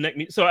try to connect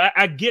me. So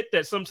I get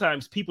that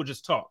sometimes people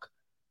just talk.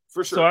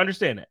 For sure. So I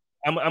understand that.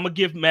 I'm gonna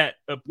give Matt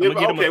we'll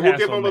give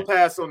him a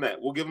pass on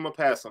that. We'll give him a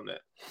pass on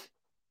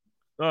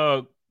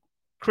that.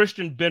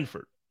 Christian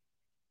Benford.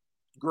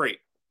 Great.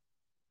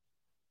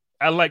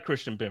 I like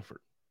Christian Benford.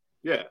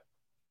 Yeah.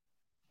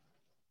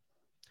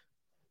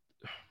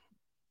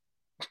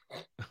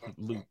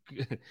 Luke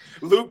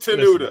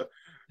Tenuta.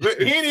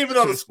 He ain't even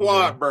on the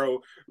squad,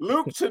 bro.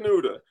 Luke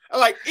Tenuta.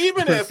 Like,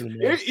 even if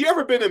you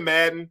ever been in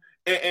Madden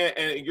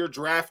and you're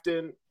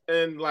drafting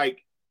and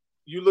like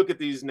you look at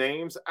these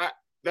names,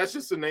 that's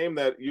just a name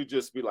that you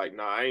just be like,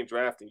 nah, I ain't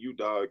drafting you,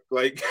 dog.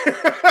 Like,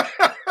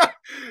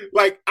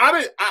 like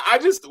I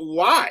just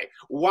why?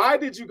 Why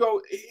did you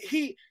go?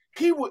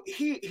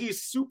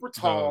 He's super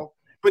tall,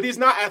 but he's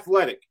not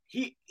athletic.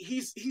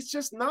 He's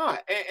just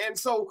not. And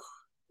so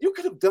you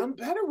could have done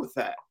better with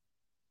that.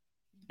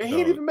 And he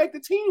didn't even make the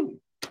team.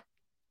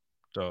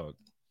 Dog.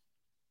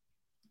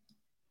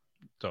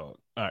 All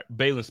right,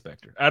 Balin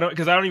Spector. I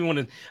don't even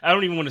want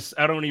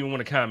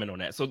to comment on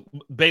that. So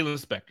Balin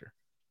Spector.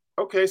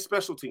 Okay,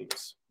 special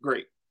teams.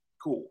 Great.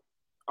 Cool.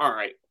 All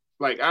right.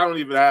 Like, I don't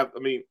even have, I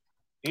mean,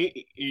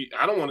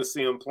 I don't want to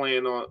see him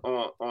playing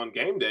on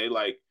game day,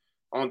 like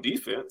on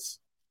defense.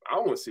 I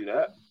don't want to see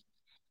that.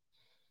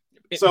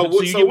 So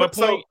you get my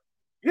point?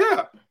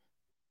 Yeah.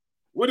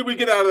 What did we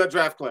get out of that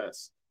draft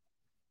class?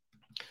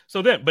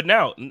 So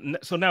now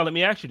let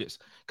me ask you this,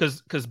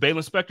 because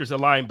Balin Spector's a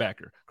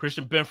linebacker,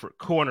 Christian Benford,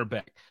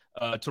 cornerback,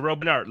 Terrell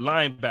Bernard,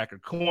 linebacker,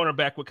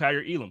 cornerback with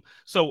Kyer Elam.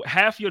 So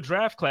half your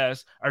draft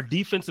class are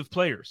defensive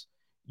players.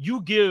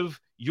 You give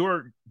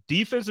your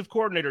defensive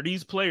coordinator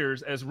these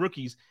players as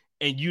rookies,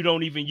 and you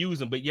don't even use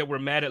them, but yet we're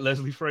mad at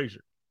Leslie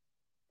Frazier.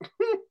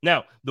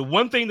 Now, the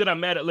one thing that I'm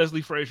mad at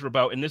Leslie Frazier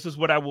about, and this is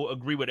what I will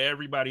agree with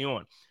everybody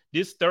on,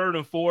 this 3rd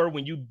and 4,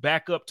 when you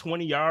back up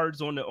 20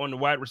 yards on the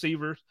wide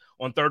receivers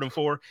on 3rd and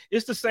 4,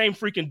 it's the same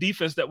freaking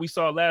defense that we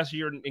saw last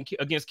year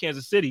against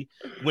Kansas City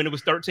when it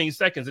was 13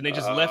 seconds and they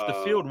just left the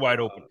field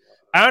wide open.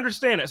 I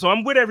understand that, so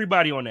I'm with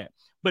everybody on that.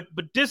 But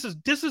this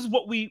is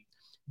what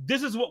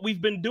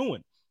we've been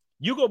doing.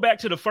 You go back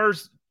to the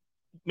first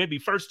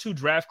 2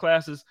 draft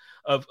classes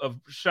of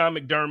Sean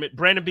McDermott.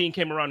 Brandon Beane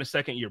came around the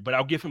 2nd year, but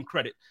I'll give him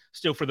credit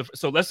still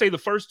so let's say the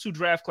first 2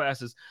 draft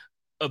classes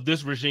of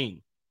this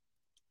regime.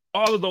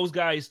 All of those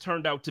guys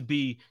turned out to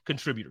be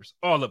contributors.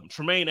 All of them.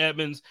 Tremaine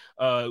Edmonds.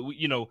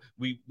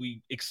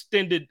 We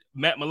extended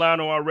Matt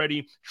Milano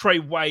already. Trey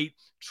White.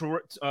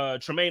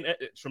 Tremaine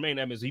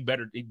Edmonds. He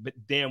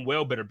damn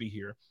well better be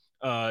here.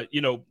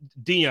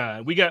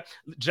 Dion. We got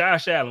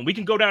Josh Allen. We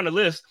can go down the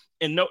list,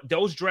 and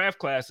those draft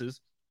classes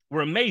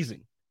were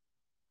amazing.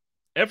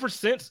 Ever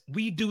since,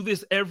 we do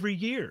this every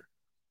year.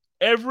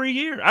 Every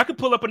year, I could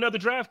pull up another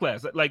draft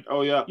class. Like,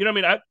 oh yeah, you know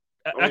what I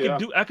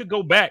mean? I could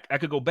go back. I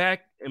could go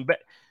back and back.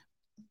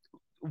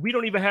 We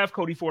don't even have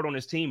Cody Ford on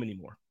his team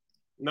anymore.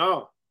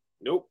 No,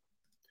 nope.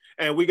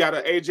 And we got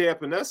an AJ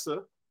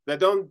Epinesa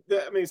that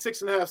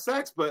 6.5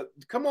 sacks, but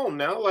come on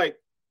now, like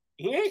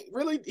he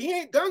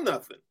ain't done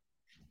nothing.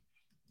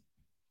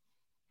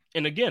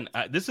 And again,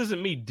 this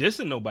isn't me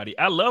dissing nobody.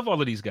 I love all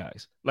of these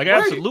guys. Like, I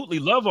Right. absolutely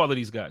love all of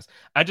these guys.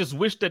 I just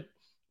wish that,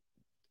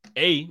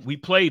 we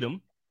played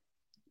them.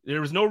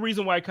 There was no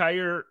reason why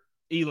Kaiir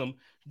Elam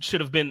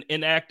should have been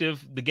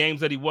inactive the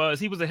games that he was.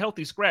 He was a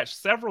healthy scratch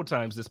several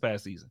times this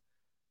past season.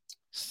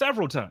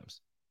 Several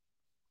times.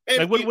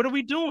 And like, what are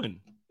we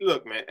doing?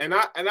 Look, man, and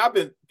I've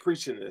been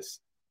preaching this.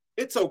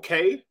 It's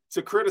okay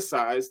to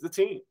criticize the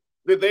team.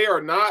 That they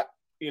are not,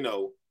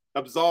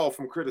 absolved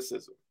from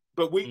criticism.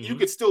 But you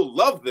could still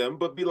love them,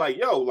 but be like,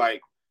 yo,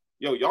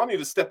 y'all need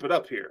to step it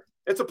up here.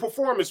 It's a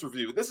performance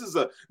review. This is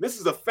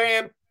a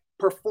fan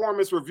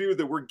performance review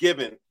that we're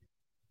giving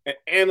an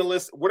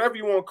analyst, whatever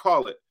you want to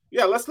call it.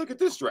 Yeah, let's look at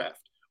this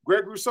draft.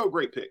 Greg Rousseau,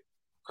 great pick.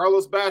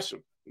 Carlos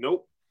Basham,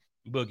 nope.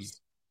 Boogie.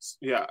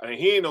 Yeah, and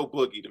he ain't no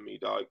boogie to me,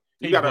 dog.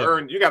 You gotta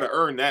earn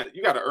that.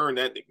 You gotta earn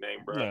that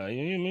nickname, bro. No, I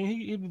mean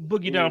he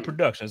Boogie Down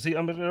Productions.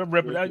 I'm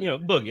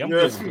Boogie. I'm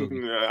good with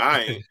Boogie.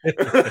 I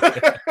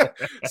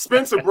ain't.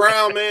 Spencer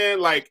Brown, man.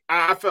 Like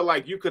I felt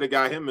like you could have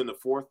got him in the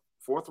fourth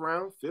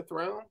round, fifth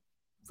round,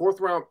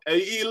 at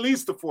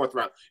least the fourth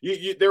round.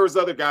 There was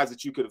other guys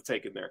that you could have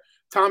taken there.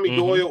 Tommy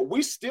Doyle.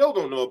 We still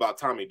don't know about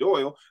Tommy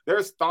Doyle.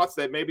 There's thoughts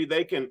that maybe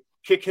they can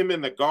kick him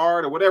in the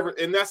guard or whatever.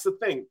 And that's the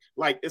thing.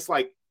 Like it's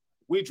like.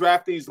 We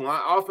draft these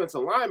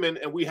offensive linemen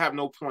and we have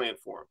no plan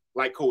for them,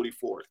 like Cody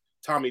Ford.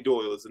 Tommy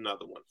Doyle is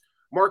another one.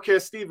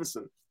 Marquez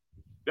Stevenson,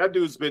 that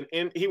dude's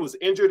he was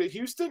injured at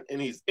Houston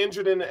and he's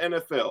injured in the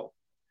NFL.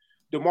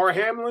 DeMar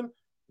Hamlin,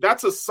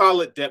 that's a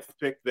solid depth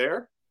pick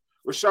there.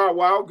 Rashad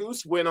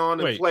Wildgoose went on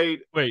and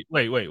played. Wait.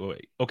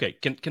 Okay,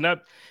 can I,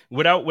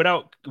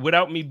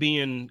 without me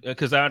being,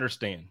 because I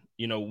understand,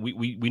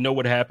 we know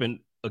what happened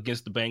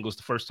against the Bengals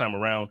the first time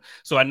around.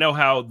 So I know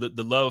how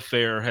the love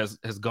affair has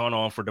gone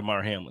on for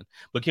DeMar Hamlin.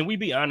 But can we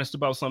be honest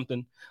about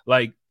something?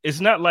 Like, it's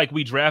not like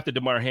we drafted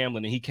DeMar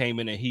Hamlin and he came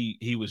in and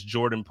he was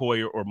Jordan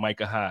Poyer or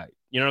Micah Hyde.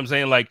 You know what I'm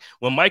saying? Like,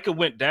 when Micah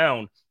went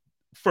down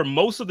for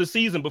most of the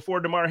season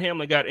before DeMar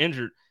Hamlin got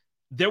injured,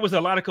 there was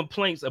a lot of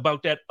complaints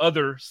about that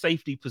other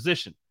safety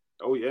position.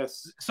 Oh,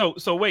 yes. So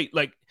wait,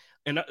 like,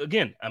 and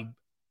again, I'm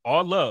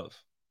all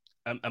love.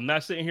 I'm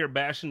not sitting here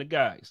bashing the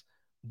guys,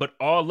 but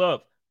all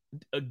love.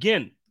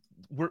 Again,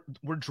 we're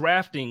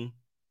drafting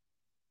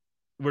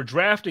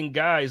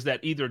guys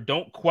that either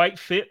don't quite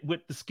fit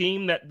with the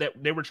scheme that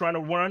they were trying to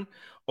run,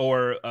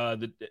 or I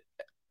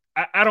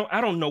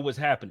don't know what's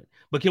happening.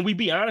 But can we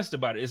be honest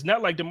about it? It's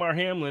not like DeMar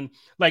Hamlin.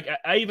 Like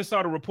I even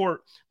saw the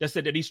report that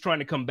said that he's trying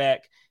to come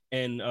back,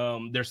 and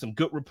there's some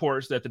good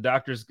reports that the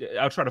doctors.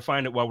 I'll try to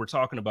find it while we're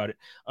talking about it.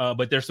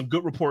 But there's some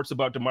good reports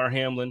about DeMar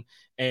Hamlin,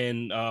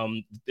 and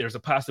there's a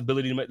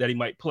possibility that he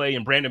might play.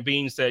 And Brandon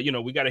Beane said,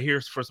 we got to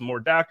hear for some more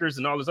doctors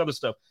and all this other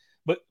stuff.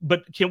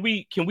 But can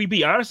we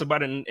be honest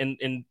about it?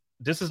 And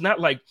this is not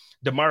like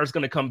DeMar is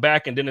going to come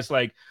back and then it's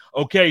like,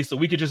 okay, so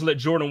we could just let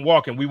Jordan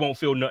walk and we won't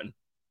feel nothing.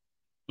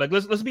 Like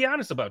let's be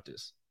honest about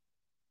this.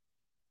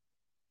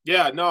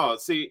 Yeah, no.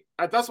 See,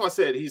 that's why I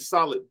said he's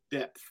solid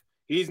depth.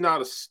 He's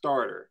not a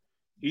starter.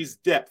 He's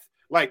depth.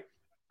 Like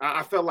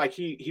I felt like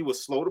he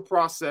was slow to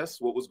process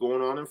what was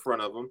going on in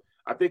front of him.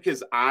 I think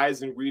his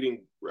eyes and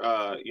reading,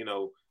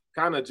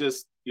 kind of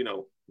just,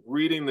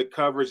 reading the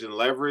coverage and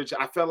leverage.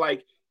 I felt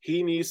like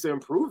he needs to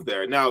improve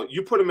there. Now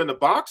you put him in the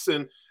box,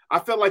 and I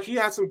felt like he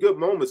had some good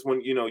moments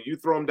when you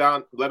throw him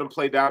down, let him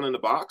play down in the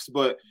box.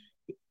 But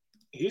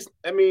he's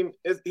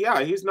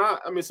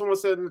not. I mean, someone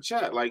said in the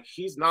chat, like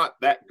he's not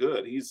that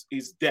good.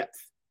 He's depth.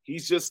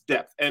 He's just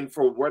depth. And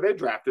for where they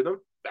drafted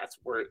him, that's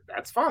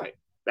fine.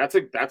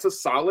 That's a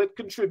solid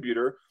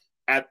contributor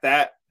at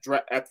that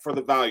for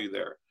the value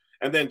there.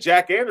 And then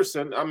Jack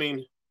Anderson, I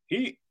mean,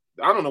 I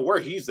don't know where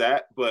he's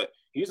at, but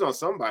he's on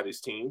somebody's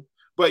team.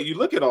 But you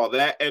look at all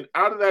that, and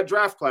out of that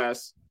draft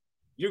class,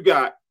 you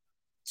got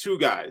two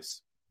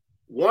guys.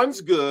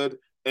 One's good,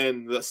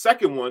 and the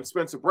second one,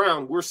 Spencer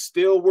Brown, we're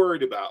still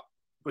worried about.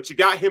 But you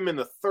got him in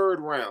the third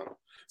round.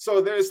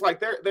 So there's like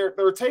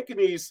they're taking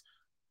these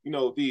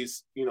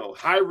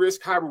high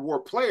risk, high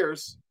reward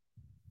players,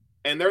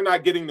 and they're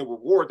not getting the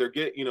reward. They're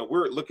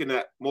we're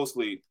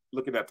mostly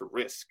looking at the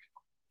risk.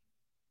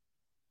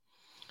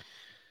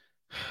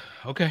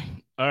 Okay.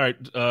 All right.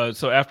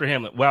 So after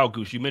Hamlin,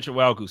 Wildgoose, you mentioned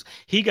Wildgoose.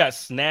 He got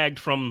snagged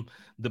from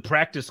the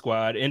practice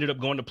squad, ended up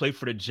going to play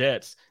for the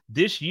Jets.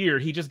 This year,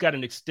 he just got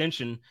an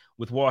extension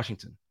with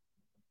Washington.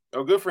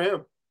 Oh, good for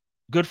him.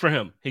 Good for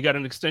him. He got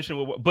an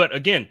extension. But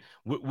again,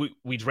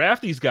 we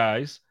draft these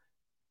guys,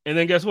 and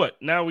then guess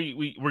what? Now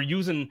we're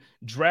using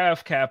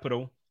draft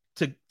capital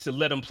to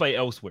let them play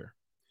elsewhere.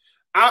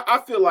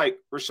 I feel like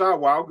Rashad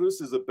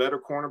Wildgoose is a better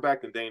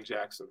cornerback than Dane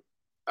Jackson.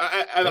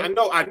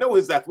 I know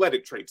his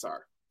athletic traits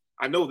are.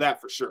 I know that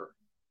for sure.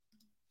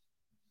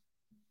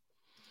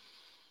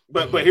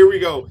 But here we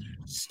go,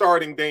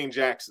 starting Dane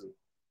Jackson.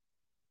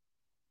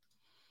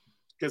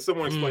 Can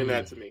someone explain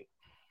that to me?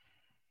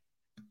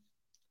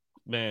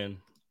 Man.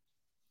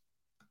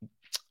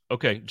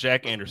 Okay,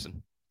 Jack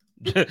Anderson.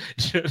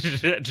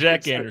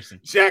 Jack Anderson.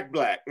 Jack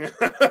Black.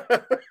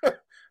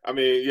 I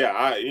mean,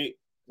 yeah,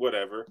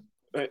 whatever.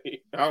 I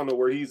don't know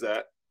where he's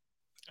at.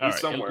 He's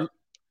somewhere.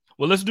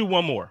 Well, let's do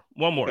one more.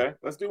 Okay,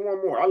 let's do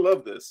one more. I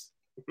love this.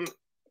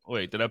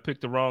 Wait, did I pick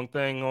the wrong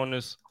thing on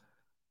this?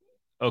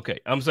 Okay,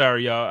 I'm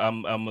sorry,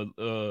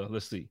 y'all.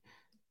 Let's see.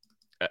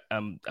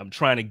 I'm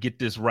trying to get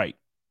this right.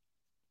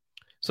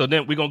 So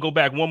then we're gonna go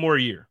back one more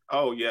year.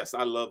 Oh yes,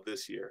 I love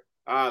this year.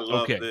 I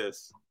love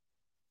this.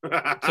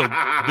 So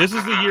this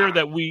is the year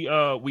that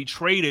we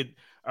traded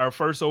our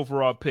first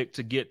overall pick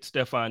to get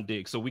Stephon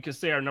Diggs. So we can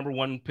say our number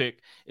one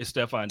pick is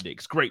Stephon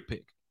Diggs. Great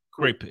pick.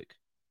 Cool. Great pick.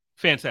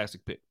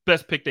 Fantastic pick.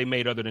 Best pick they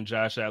made other than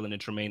Josh Allen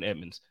and Tremaine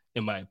Edmonds,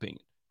 in my opinion.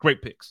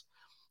 Great picks.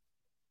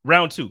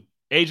 Round 2,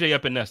 AJ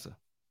Epinesa.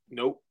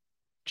 Nope.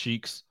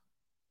 Cheeks.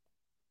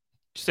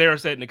 Sarah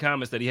said in the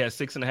comments that he has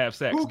 6.5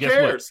 sacks. Who Guess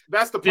cares? what?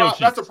 That's the problem.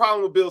 That's the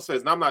problem with Bill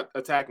says. And I'm not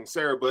attacking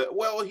Sarah, but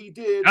he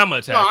did. I'm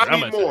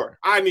attacking. No,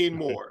 I need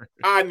more.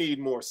 I need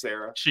more,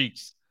 Sarah.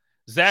 Cheeks.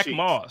 Zach Cheeks.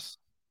 Moss.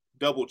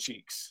 Double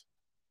cheeks.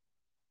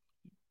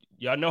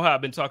 Y'all know how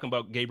I've been talking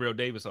about Gabriel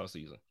Davis all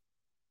season.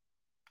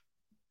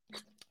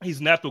 He's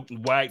not the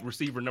wide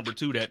receiver number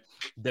 2 that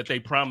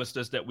they promised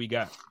us that we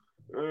got.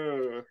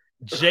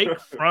 Jake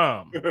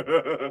Fromm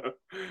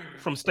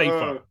from State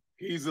Farm.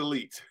 He's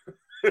elite.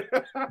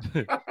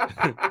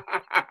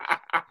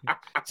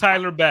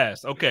 Tyler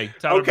Bass. Okay,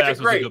 Tyler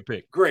Bass was a good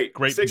pick. Great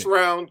 6th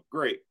round.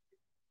 Great.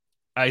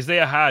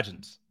 Isaiah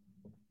Hodgins.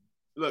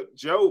 Look,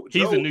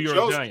 he's a New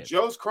York Giant.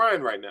 Joe's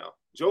crying right now.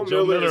 Joe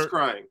Miller is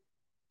crying.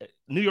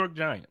 New York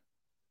Giant.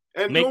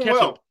 And doing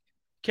well.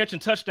 Catching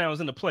touchdowns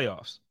in the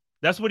playoffs.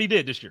 That's what he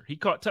did this year. He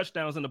caught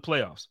touchdowns in the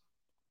playoffs.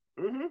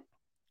 Mm-hmm.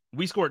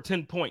 We scored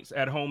 10 points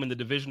at home in the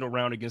divisional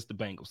round against the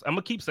Bengals. I'm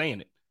going to keep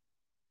saying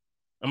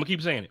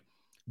it.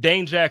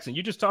 Dane Jackson.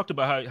 You just talked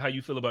about how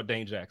you feel about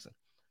Dane Jackson.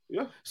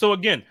 Yeah. So,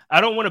 again,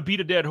 I don't want to beat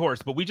a dead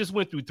horse, but we just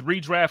went through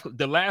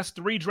the last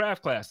 3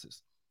 draft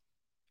classes.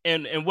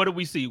 And what did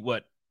we see?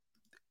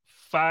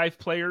 5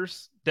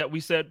 players that we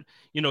said,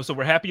 so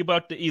we're happy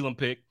about the Elam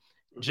pick.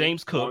 Mm-hmm.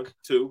 James Cook. 1,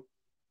 2.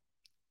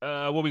 What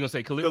are we going to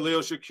say?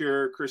 Khalil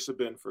Shakir, Christian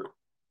Benford.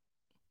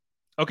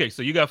 Okay,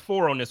 so you got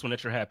 4 on this one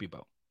that you're happy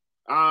about.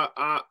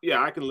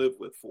 Yeah, I can live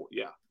with 4.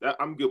 Yeah,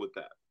 I'm good with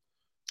that.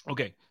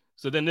 Okay,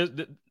 so then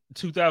the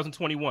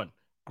 2021,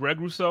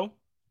 Greg Rousseau.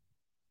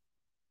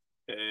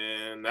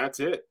 And that's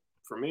it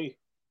for me.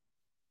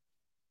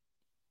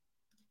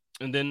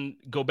 And then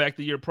go back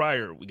the year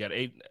prior. We got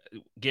 8.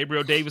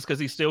 Gabriel Davis because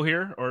he's still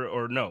here,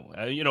 or no?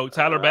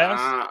 Tyler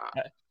Bass.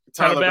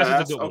 Tyler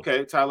Bass is a good one.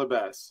 Okay, Tyler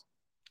Bass.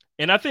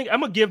 And I think I'm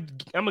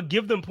gonna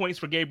give them points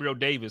for Gabriel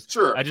Davis.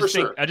 Sure, I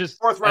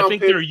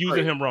think they're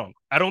using him wrong.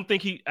 I don't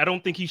think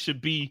he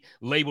should be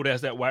labeled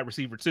as that wide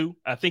receiver 2.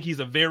 I think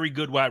he's a very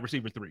good wide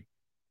receiver 3.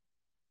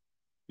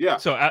 Yeah.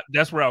 So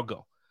that's where I'll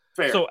go.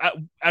 Fair. So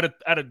out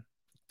of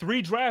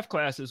 3 draft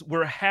classes,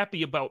 we're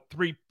happy about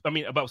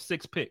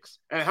 6 picks.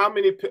 And how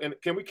many? And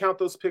can we count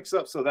those picks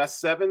up? So that's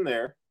 7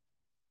 there.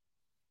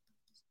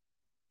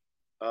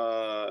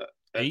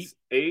 8.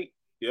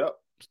 Yep.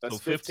 That's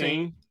so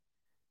 15.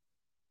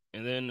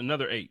 And then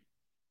another 8.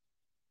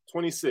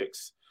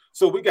 26.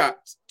 So we got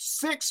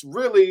 6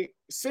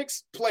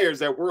 players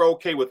that we're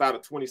okay with out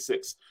of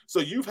 26. So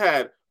you've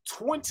had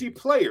 20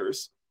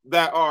 players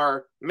that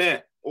are meh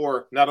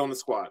or not on the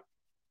squad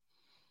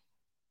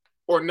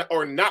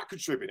or not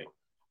contributing.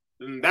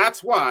 And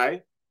that's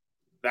why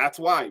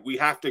we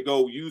have to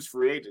go use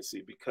free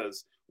agency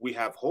because we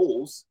have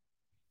holes.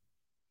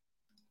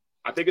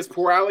 I think it's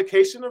poor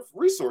allocation of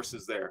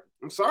resources there.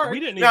 I'm sorry.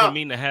 We didn't even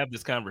mean to have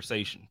this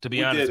conversation, to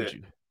be honest with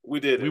you. We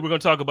did. We were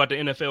going to talk about the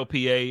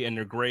NFLPA and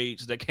their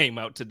grades that came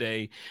out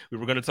today. We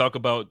were going to talk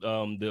about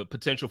the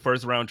potential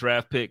first-round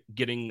draft pick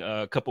getting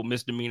a couple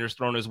misdemeanors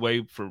thrown his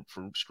way for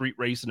street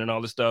racing and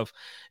all this stuff,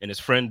 and his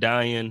friend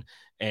dying.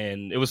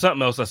 And it was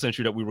something else I sent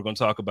you that we were going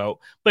to talk about.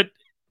 But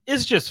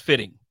it's just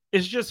fitting.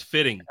 It's just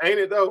fitting. Ain't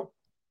it, though?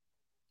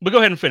 But go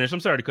ahead and finish. I'm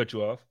sorry to cut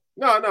you off.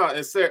 No.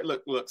 And Sarah,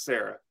 look,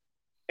 Sarah.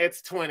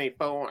 It's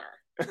 24.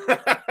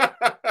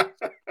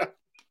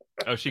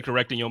 Oh, she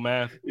correcting your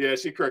math? Yeah,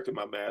 she corrected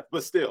my math.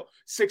 But still,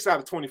 6 out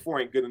of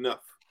 24 ain't good enough.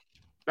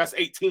 That's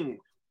 18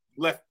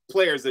 left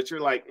players that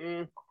you're like,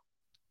 can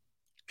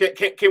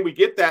we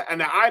get that?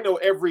 And I know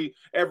every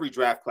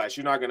draft class,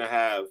 you're not going to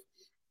have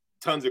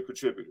tons of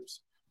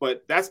contributors.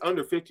 But that's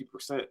under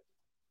 50%,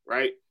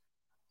 right?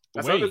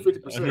 That's under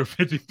 50%. Under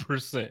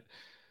 50%.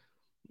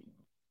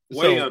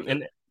 Way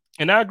under.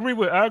 And I agree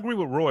with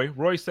Roy.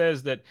 Roy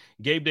says that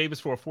Gabe Davis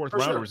for a 4th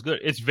rounder is good.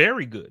 It's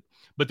very good.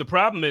 But the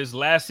problem is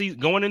last season,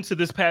 going into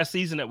this past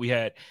season that we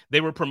had, they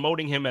were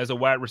promoting him as a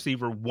wide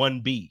receiver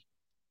 1B.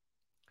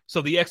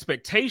 So the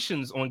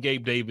expectations on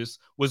Gabe Davis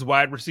was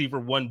wide receiver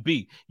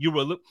 1B.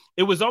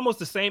 It was almost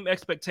the same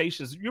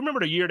expectations. You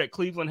remember the year that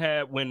Cleveland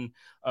had when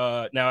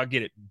now I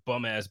get it,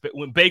 bum ass, but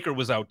when Baker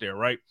was out there,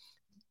 right?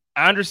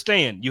 I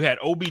understand you had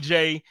OBJ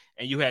and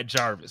you had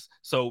Jarvis.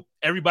 So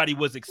everybody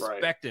was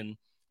expecting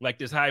like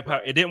this high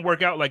power. It didn't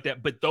work out like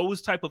that. But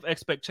those type of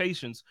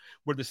expectations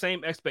were the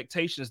same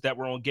expectations that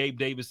were on Gabe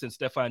Davis and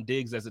Stephon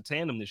Diggs as a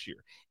tandem this year.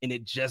 And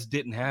it just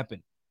didn't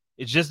happen.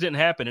 It just didn't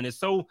happen. And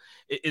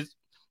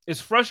it's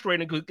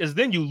frustrating because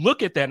then you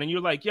look at that and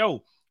you're like,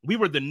 yo, we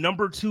were the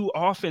number 2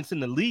 offense in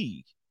the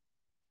league.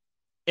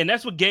 And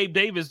that's what Gabe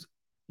Davis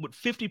with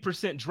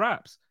 50%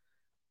 drops.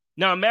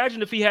 Now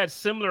imagine if he had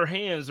similar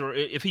hands, or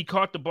if he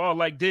caught the ball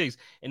like Diggs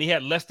and he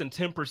had less than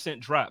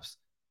 10% drops.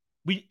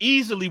 We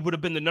easily would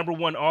have been the number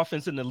 1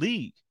 offense in the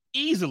league.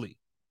 Easily.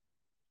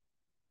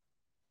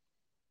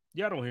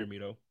 Y'all don't hear me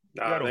though.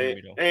 Nah,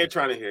 they ain't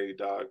trying to hear you,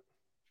 dog.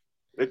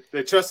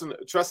 They're trusting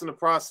the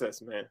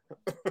process, man.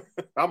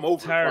 I'm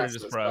tired of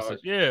this process. Dog.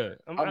 Yeah,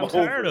 I'm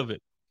tired of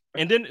it.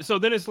 And then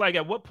it's like,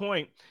 at what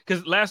point?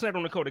 Because last night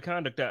on the Code of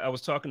Conduct, I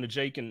was talking to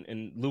Jake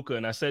and Luca,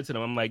 and I said to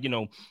them, I'm like,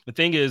 the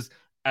thing is,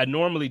 I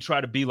normally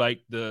try to be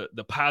like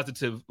the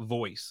positive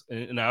voice,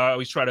 and I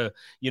always try to,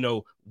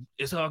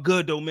 it's all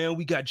good though, man.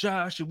 We got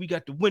Josh and we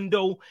got the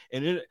window,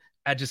 and then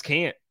I just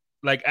can't.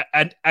 Like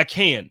I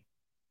can,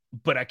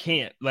 but I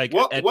can't. Like,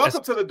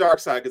 welcome to the dark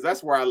side, because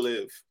that's where I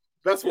live.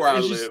 That's where I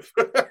live.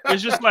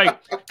 It's just like,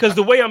 because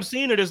the way I'm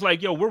seeing it is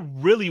like, yo, we're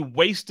really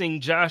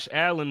wasting Josh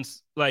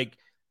Allen's like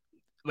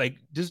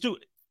just do.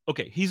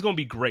 Okay, he's gonna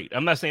be great.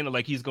 I'm not saying that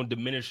like he's gonna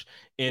diminish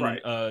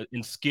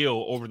in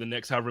skill over the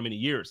next however many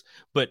years,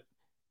 but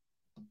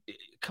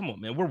come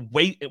on, man,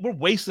 we're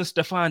wasting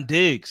Stephon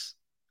Diggs.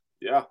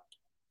 Yeah.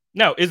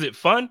 Now, is it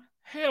fun?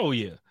 Hell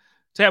yeah.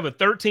 To have a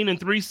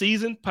 13-3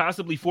 season,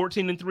 possibly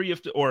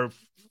 14-3 or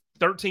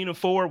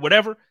 13-4,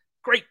 whatever.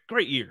 Great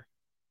year.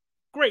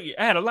 Great year.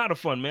 I had a lot of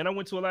fun, man. I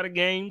went to a lot of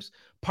games,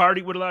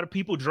 partied with a lot of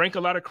people, drank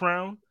a lot of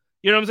Crown.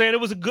 You know what I'm saying? It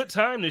was a good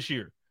time this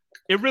year.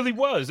 It really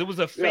was. It was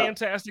a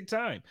fantastic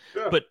time.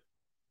 Yeah. But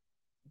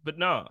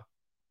no,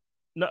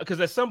 because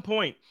at some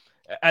point,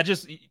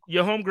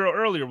 your homegirl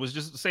earlier was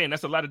just saying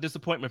that's a lot of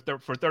disappointment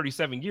for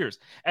 37 years.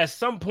 At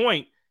some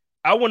point,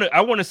 I want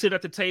to sit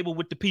at the table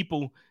with the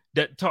people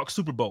that talk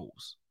Super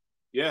Bowls.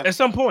 Yeah. At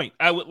some point,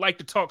 I would like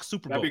to talk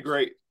Super Bowls.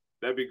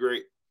 That'd be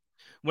great.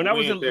 When I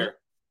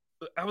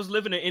was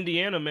living in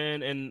Indiana,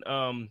 man, and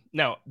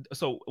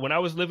so when I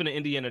was living in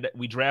Indiana,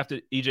 we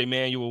drafted EJ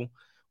Manuel.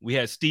 We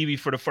had Stevie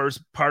for the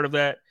first part of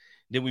that.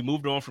 Then we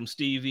moved on from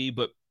Stevie.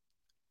 But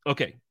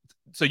okay,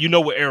 so you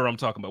know what era I'm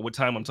talking about, what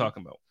time I'm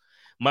talking about.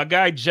 My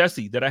guy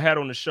Jesse that I had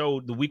on the show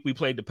the week we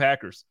played the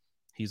Packers,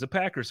 he's a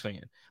Packers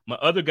fan. My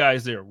other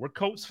guys there were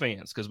Colts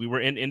fans because we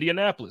were in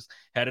Indianapolis.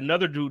 Had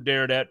another dude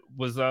there that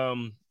was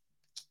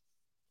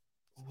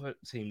what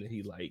team did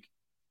he like?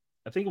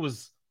 I think it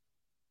was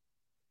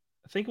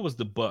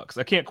the Bucks.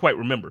 I can't quite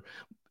remember.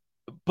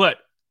 But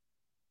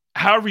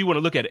however you want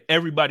to look at it,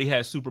 everybody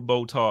had Super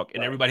Bowl talk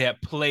and everybody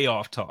had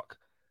playoff talk.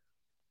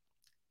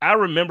 I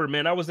remember,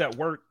 man, I was at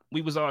work.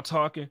 We was all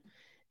talking,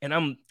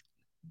 and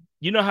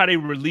you know how they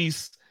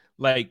release,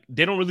 like,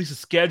 they don't release a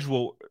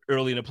schedule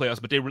early in the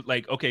playoffs, but they were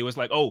like, okay, it was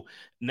like, oh,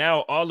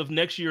 now all of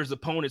next year's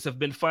opponents have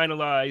been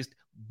finalized.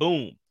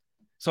 Boom.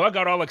 So I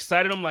got all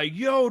excited. I'm like,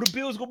 yo, the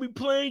Bills gonna be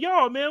playing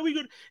y'all, man. We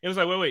good. It was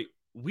like, wait,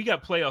 we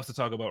got playoffs to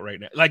talk about right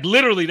now. Like,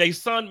 literally, they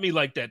sunned me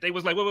like that. They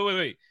was like,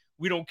 wait.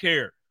 We don't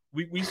care.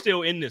 We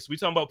still in this. We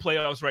talking about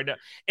playoffs right now.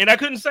 And I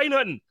couldn't say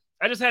nothing.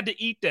 I just had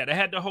to eat that. I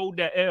had to hold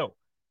that L.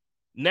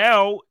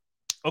 Now,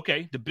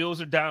 okay, the Bills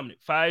are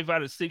dominant. 5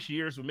 out of 6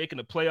 years, we're making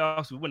the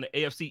playoffs. We win the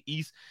AFC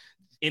East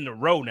in a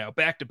row now,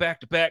 back to back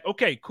to back.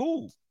 Okay,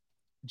 cool.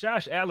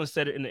 Josh Allen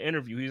said it in the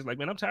interview. He's like,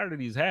 man, I'm tired of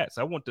these hats.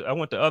 I want the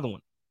other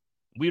one.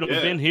 We don't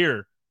been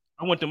here.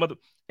 I want them other.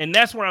 And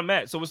that's where I'm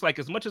at. So it's like,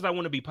 as much as I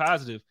want to be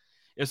positive,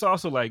 it's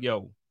also like,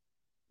 yo.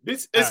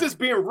 It's just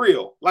being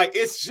real. Like,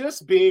 it's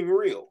just being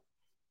real.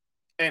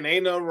 And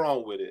ain't nothing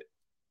wrong with it.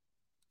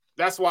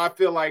 That's why I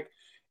feel like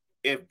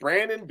if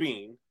Brandon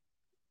Beane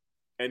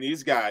and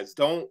these guys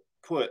don't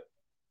put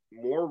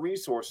more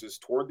resources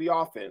toward the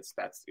offense,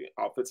 that's the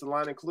offensive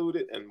line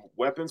included, and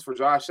weapons for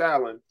Josh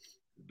Allen,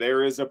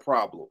 there is a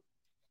problem.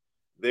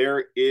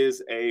 There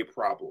is a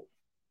problem.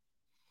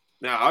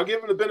 Now, I'll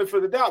give him the benefit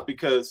of the doubt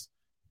because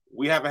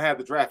we haven't had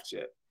the draft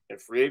yet,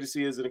 and free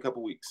agency is in a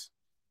couple weeks.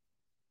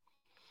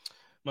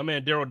 My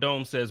man Daryl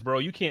Dome says, bro,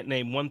 you can't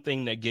name one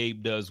thing that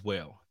Gabe does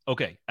well.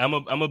 Okay, I'm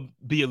a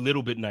be a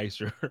little bit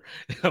nicer.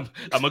 I'm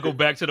gonna go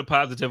back to the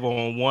positive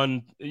on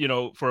one,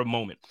 for a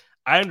moment.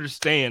 I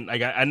understand,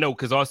 like I know,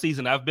 because all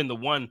season I've been the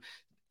one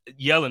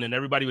yelling, and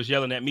everybody was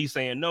yelling at me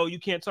saying, "No, you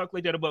can't talk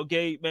like that about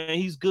Gabe, man.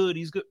 He's good.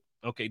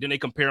 Okay, then they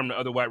compare him to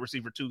other wide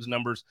receiver 2's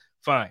numbers.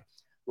 Fine.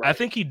 Right. I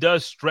think he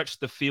does stretch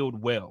the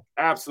field well.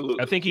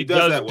 Absolutely, I think he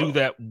does do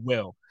that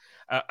well.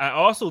 I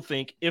also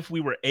think if we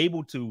were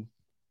able to.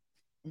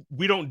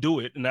 We don't do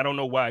it, and I don't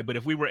know why, but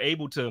if we were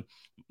able to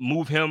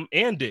move him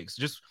and Diggs,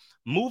 just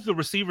move the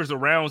receivers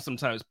around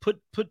sometimes,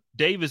 put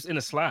Davis in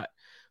a slot,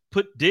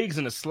 put Diggs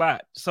in a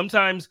slot.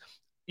 Sometimes,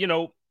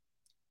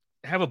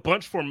 have a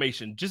bunch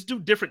formation, just do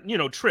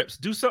different, trips,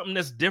 do something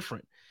that's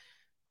different.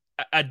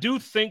 I do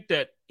think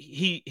that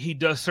he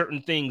does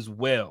certain things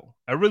well.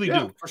 I really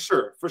do.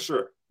 For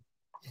sure.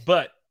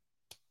 But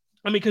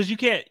I mean, because he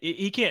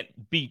can't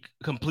be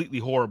completely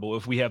horrible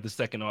if we have the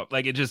second off.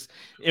 Like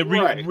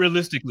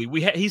realistically,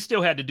 he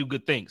still had to do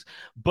good things.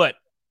 But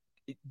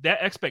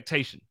that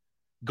expectation,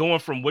 going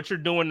from what you're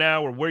doing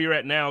now or where you're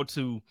at now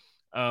to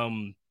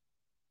 50%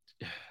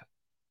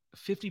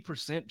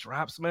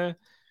 drops, man.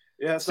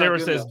 Yeah, Sarah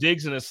says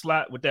Diggs in the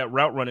slot with that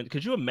route running.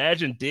 Could you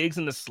imagine Diggs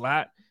in the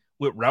slot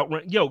with route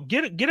run? Yo,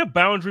 get a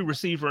boundary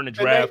receiver in the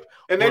draft.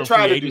 And they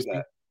tried to do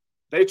that.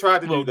 They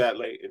tried to do that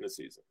late in the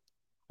season.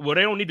 Well,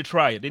 they don't need to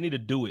try it. They need to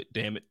do it.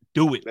 Damn it,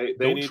 do it. They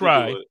don't need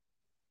try. To do it.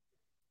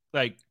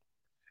 Like,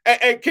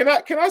 and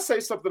can I say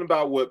something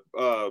about what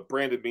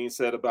Brandon Beane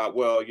said about,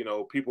 well,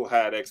 people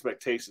had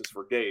expectations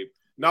for Gabe.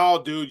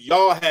 No, dude,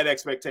 y'all had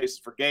expectations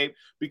for Gabe,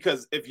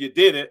 because if you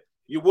didn't,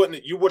 you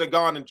would have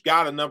gone and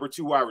got a number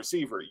 2 wide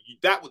receiver.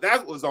 That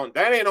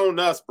ain't on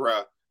us,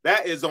 bruh.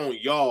 That is on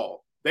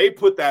y'all. They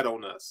put that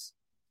on us.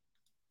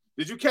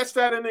 Did you catch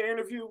that in the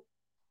interview?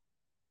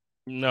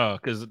 No,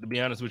 because to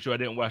be honest with you, I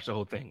didn't watch the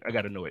whole thing. I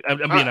got to know it. I'm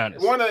being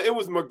honest. It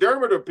was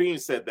McDermott or Bean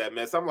said that,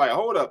 man. So I'm like,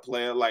 hold up,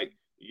 player. Like,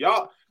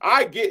 y'all,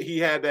 I get he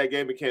had that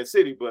game in Kansas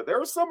City, but there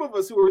were some of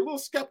us who were a little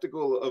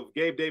skeptical of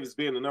Gabe Davis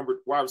being the number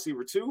wide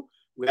receiver 2.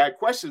 We had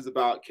questions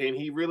about, can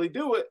he really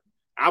do it?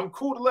 I'm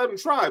cool to let him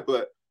try,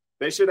 but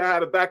they should have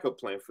had a backup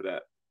plan for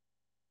that.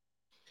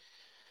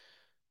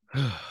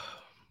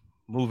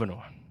 Moving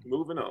on.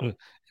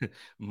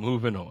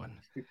 Moving on.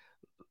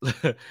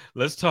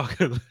 Let's talk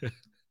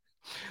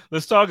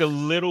a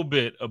little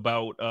bit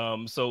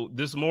about so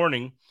this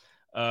morning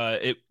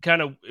it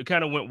kind of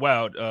went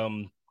wild.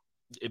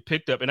 It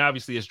picked up, and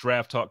obviously it's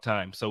draft talk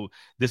time, so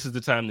this is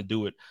the time to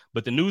do it.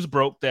 But the news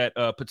broke that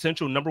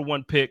potential number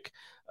 1 pick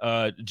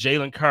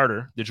Jalen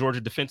Carter, the Georgia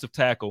defensive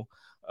tackle,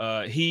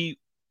 he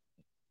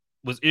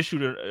was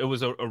issued it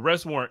was an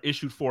arrest warrant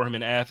issued for him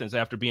in Athens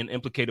after being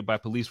implicated by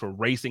police for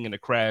racing in a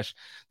crash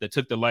that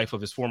took the life of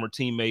his former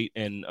teammate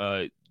and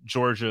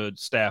Georgia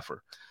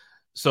staffer.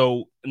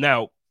 So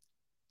now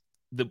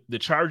the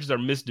charges are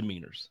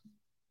misdemeanors,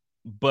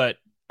 but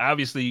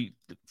obviously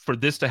for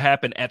this to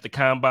happen at the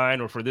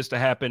combine, or for this to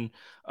happen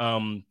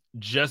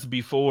just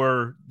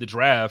before the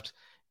draft,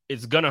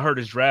 it's going to hurt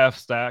his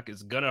draft stock.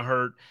 It's going to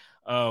hurt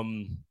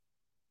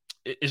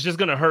it's just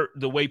going to hurt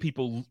the way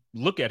people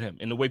look at him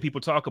and the way people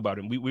talk about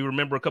him. We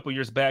remember a couple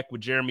years back with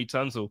Jeremy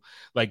Tunsil,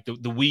 like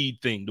the weed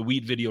thing, the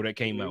weed video that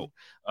came out.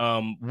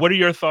 What are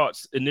your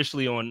thoughts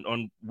initially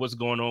on what's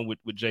going on with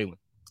Jalen?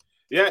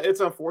 Yeah,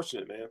 it's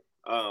unfortunate, man.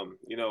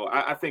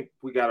 I think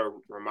we got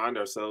to remind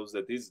ourselves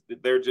that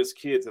they're just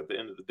kids at the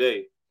end of the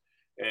day.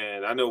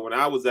 And I know when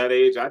I was that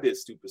age, I did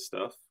stupid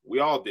stuff.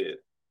 We all did.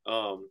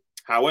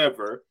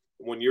 However,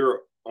 when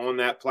you're on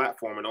that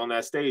platform and on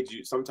that stage,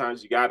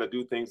 sometimes you got to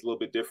do things a little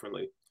bit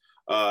differently.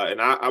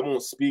 And I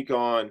won't speak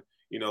on,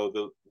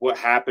 what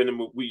happened. And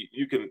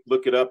you can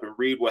look it up and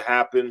read what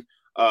happened.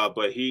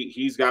 But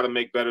he's got to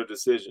make better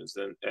decisions.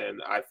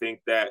 And I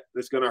think that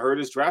it's going to hurt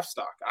his draft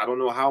stock. I don't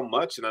know how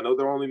much, and I know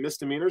they're only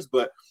misdemeanors,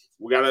 but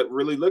we got to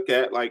really look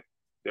at, like,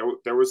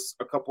 there was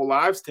a couple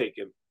lives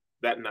taken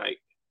that night,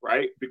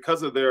 right?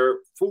 Because of their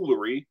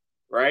foolery,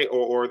 right?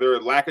 Or their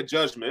lack of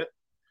judgment.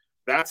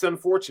 That's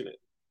unfortunate.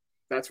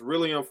 That's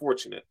really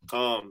unfortunate.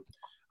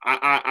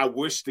 I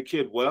wish the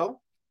kid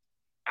well.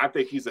 I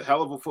think he's a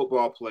hell of a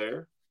football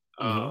player.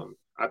 I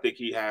think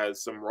he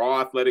has some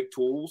raw athletic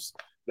tools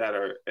that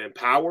are in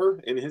power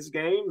in his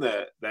game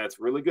that's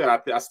really good. I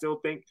think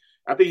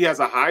he has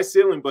a high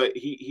ceiling, but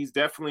he's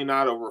definitely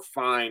not a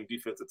refined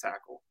defensive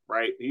tackle,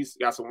 right? He's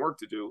got some work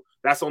to do.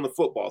 That's on the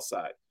football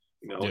side.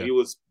 He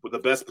was the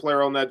best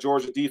player on that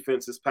Georgia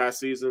defense this past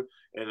season,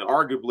 and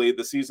arguably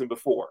the season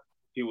before.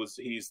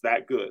 He's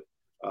that good.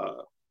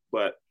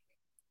 But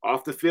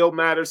off the field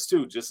matters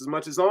too, just as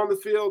much as on the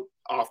field.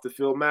 Off the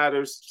field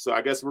matters. So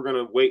I guess we're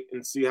going to wait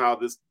and see how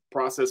this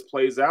process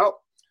plays out.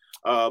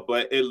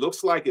 But it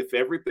looks like if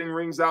everything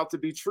rings out to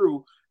be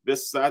true,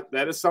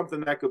 that is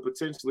something that could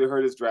potentially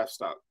hurt his draft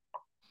stock.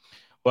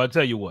 Well, I'll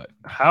tell you what.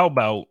 How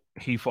about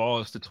he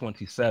falls to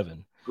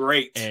 27?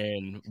 Great.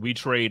 And we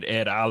trade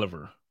Ed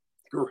Oliver.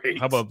 Great.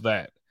 How about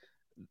that?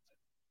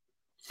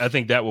 I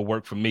think that will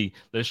work for me.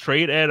 Let's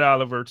trade Ed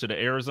Oliver to the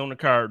Arizona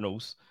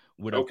Cardinals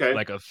with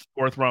a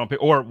 4th round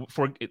pick, or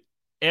for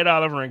Ed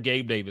Oliver and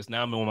Gabe Davis.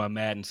 Now I'm on my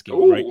Madden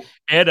scheme, right?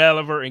 Ed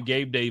Oliver and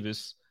Gabe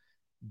Davis,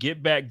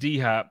 get back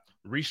D-Hop,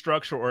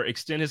 restructure or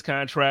extend his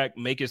contract,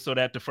 make it so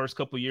that the first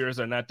couple of years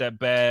are not that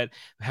bad.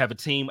 Have a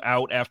team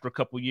out after a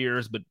couple of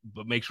years, but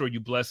make sure you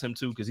bless him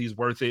too, because he's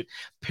worth it.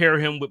 Pair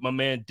him with my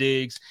man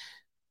Diggs.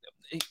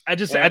 I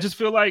just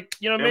feel like,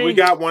 you know what I mean? We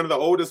got one of the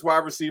oldest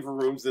wide receiver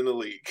rooms in the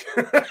league.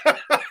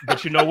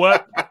 But you know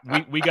what?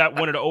 We got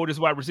one of the oldest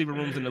wide receiver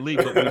rooms in the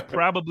league, but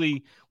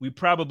we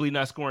probably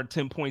not scoring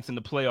 10 points in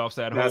the playoffs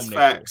at home.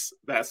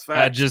 That's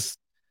facts.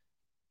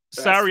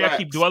 Sorry, I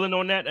keep dwelling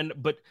on that,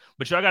 but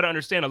y'all got to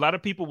understand, a lot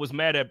of people was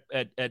mad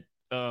at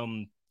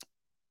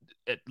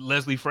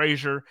Leslie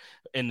Frazier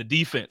and the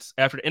defense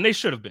after, and they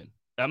should have been.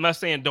 I'm not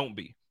saying don't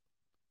be.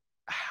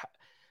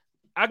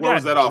 I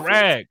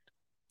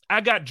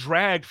got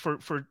dragged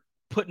for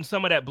putting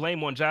some of that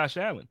blame on Josh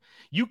Allen.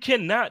 You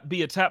cannot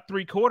be a top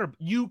 3 quarterback.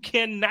 You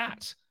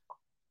cannot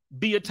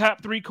be a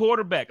top 3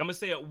 quarterback. I'm going to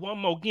say it one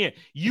more again.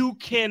 You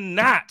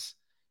cannot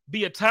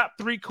be a top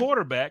 3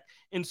 quarterback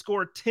and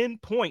score 10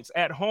 points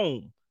at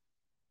home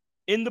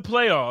in the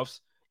playoffs,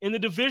 in the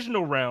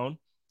divisional round,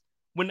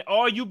 when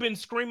all you've been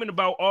screaming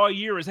about all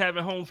year is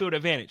having home field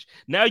advantage.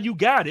 Now you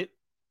got it.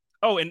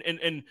 Oh,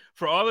 and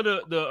for all of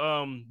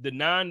the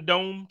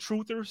non-dome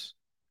truthers,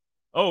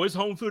 oh, it's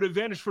home field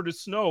advantage for the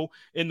snow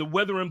and the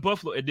weather in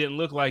Buffalo. It didn't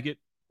look like it.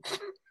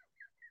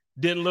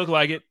 Didn't look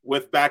like it.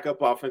 With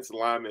backup offensive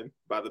linemen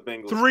by the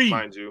Bengals, 3,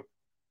 mind you.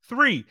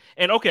 3.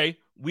 And okay,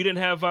 we didn't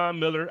have Von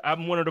Miller.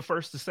 I'm one of the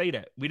first to say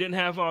that. We didn't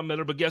have Von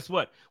Miller, but guess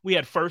what? We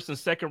had first and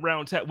second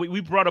round.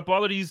 We brought up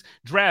all of these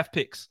draft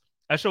picks.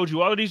 I showed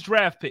you all of these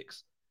draft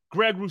picks.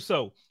 Greg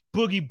Rousseau,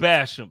 Boogie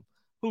Basham.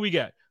 Who we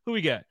got?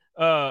 AJ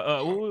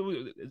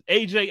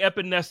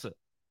Epinesa.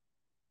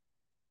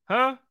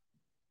 Huh?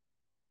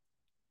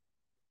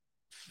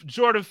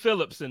 Jordan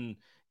Phillips and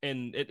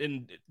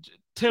Tim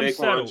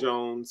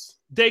Settle.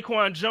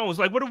 Daquan Jones.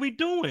 Like, what are we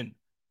doing?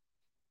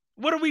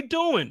 What are we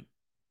doing?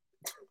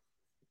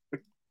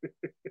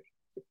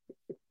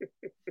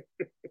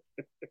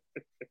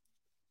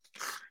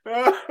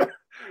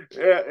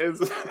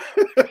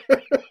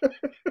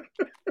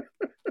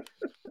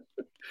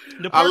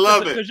 I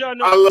love it.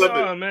 I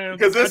love it, man.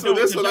 Because this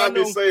is what I've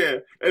been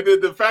saying. And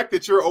then the fact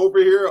that you're over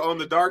here on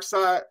the dark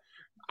side,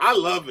 I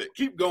love it.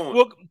 Keep going.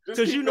 Well,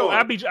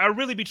 because I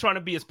really be trying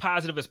to be as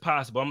positive as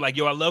possible. I'm like,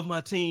 yo, I love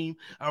my team.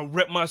 I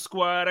rep my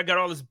squad. I got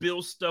all this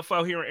Bills stuff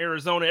out here in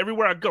Arizona.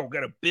 Everywhere I go,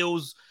 got a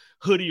Bills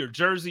hoodie or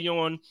jersey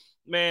on.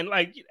 Man,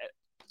 like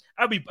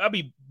I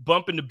be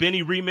bumping the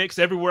Benny remix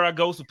everywhere I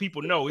go, so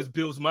people know it's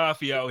Bills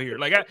Mafia out here.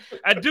 Like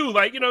I do,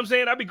 like, you know what I'm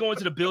saying? I be going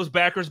to the Bills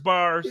backers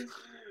bars.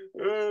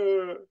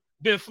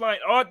 Been flying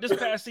all this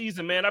past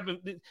season, man. I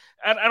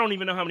don't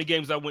even know how many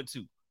games I went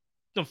to.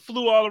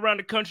 Flew all around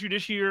the country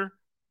this year.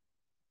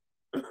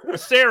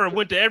 Sarah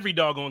went to every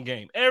doggone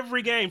game.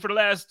 Every game for the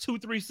last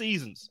 2-3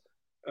 seasons.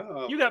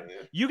 Oh,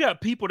 you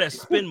got people that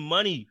spend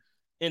money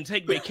and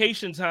take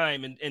vacation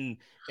time and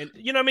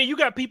you know what I mean? You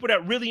got people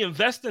that really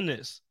invest in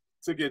this.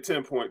 To get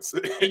 10 points.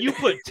 And you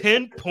put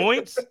 10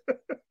 points?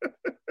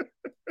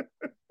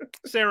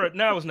 Sarah,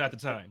 now is not the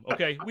time,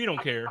 okay? We don't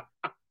care.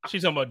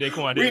 She's talking about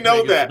Daquan. We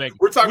know that.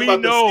 We're talking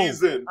about the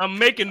season. I'm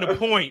making the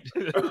point.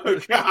 Oh,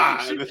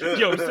 God.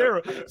 Yo,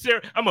 Sarah,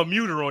 I'm a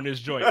mute her on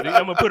this joint. I'm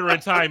going to put her in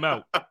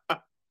timeout.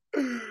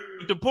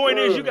 The point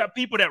is, you got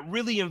people that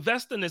really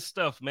invest in this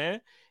stuff,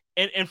 man.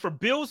 And for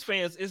Bills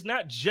fans, it's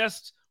not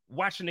just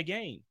watching the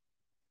game.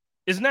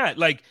 It's not.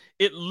 Like,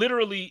 it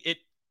literally,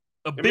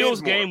 a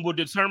Bills game will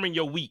determine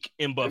your week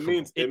in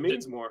Buffalo. It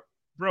means more.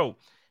 Bro,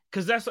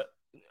 because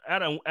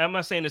I'm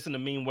not saying this in a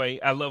mean way.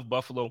 I love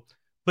Buffalo.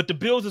 But the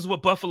Bills is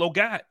what Buffalo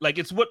got. Like,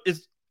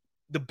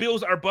 the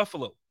Bills are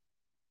Buffalo.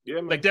 Yeah,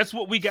 man. Like, that's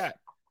what we got.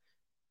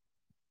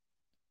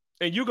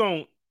 And you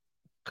come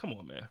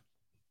on, man.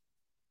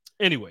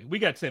 Anyway, we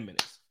got 10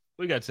 minutes.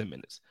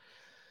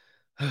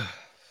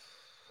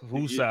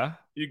 Woosah.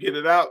 You get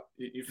it out?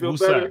 You feel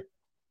better?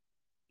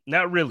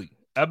 Not really.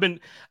 I've been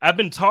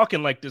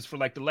talking like this for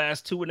like the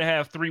last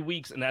 2.5-3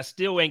 weeks, and I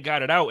still ain't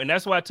got it out. And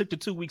that's why I took the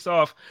 2 weeks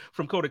off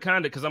from Code of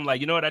Conduct, because I'm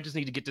like, you know what? I just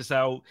need to get this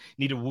out.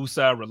 Need to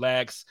woosah,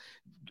 relax,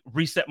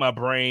 reset my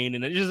brain,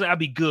 and I'll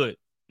be good.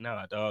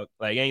 Nah, dog.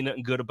 Like, ain't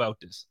nothing good about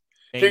this.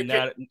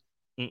 Can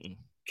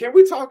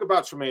we talk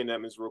about Tremaine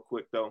Edmonds real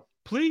quick, though?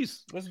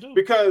 Please, let's do it.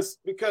 Because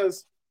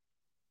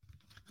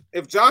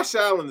if Josh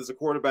Allen is the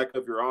quarterback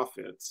of your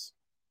offense,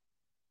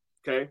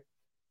 okay,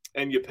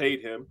 and you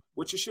paid him,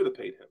 which you should have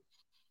paid him,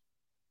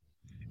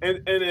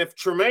 and if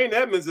Tremaine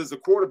Edmonds is the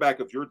quarterback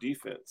of your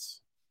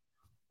defense,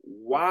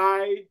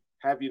 why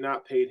have you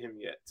not paid him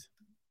yet?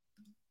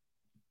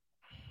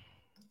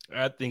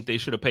 I think they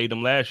should have paid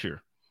him last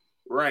year.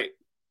 Right.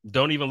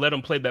 Don't even let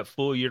him play that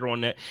full year on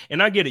that.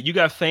 And I get it. You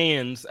got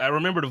fans. I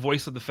remember the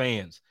voice of the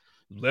fans.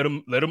 Let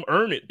him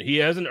earn it. He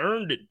hasn't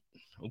earned it.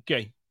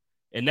 Okay.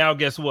 And now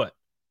guess what?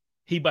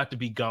 He about to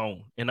be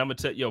gone. And I'm going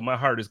to tell you, my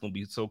heart is going to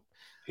be so.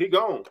 He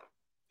gone.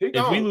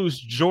 If we lose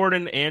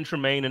Jordan and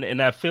Tremaine,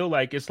 and I feel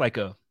like it's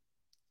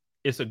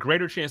a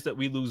greater chance that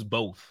we lose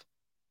both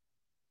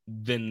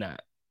than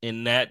not.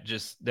 And that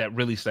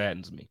really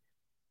saddens me.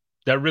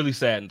 That really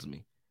saddens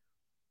me.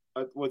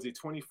 Was he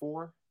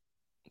 24?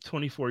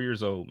 24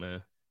 years old,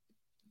 man.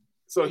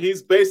 So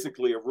he's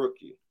basically a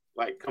rookie,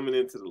 like coming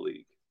into the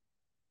league.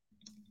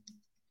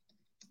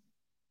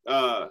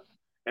 And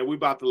we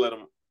about to let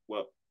him.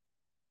 Well,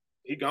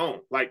 he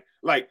gone. Like.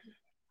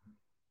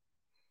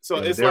 So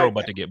it's they're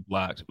about to get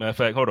blocked. Matter of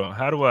fact, hold on.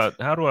 How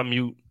do I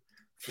mute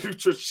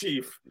future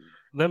chief?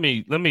 Let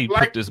me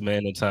put this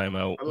man in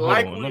timeout. Hold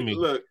on. Let me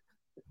look.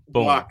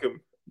 Boom. Block him.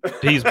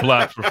 He's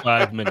blocked for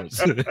 5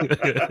 minutes.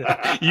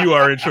 You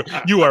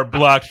are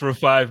blocked for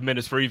 5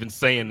 minutes for even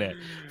saying that.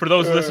 For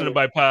those listening to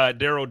my pod,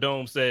 Daryl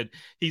Dome said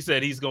he's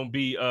going to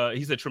be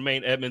he said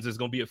Tremaine Edmonds is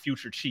going to be a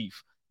future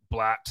chief.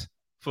 Blocked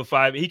for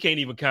 5. He can't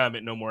even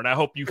comment no more. And I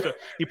hope he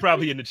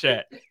probably in the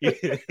chat.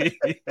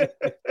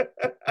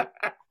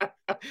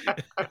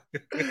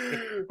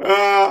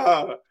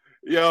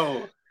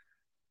 Yo.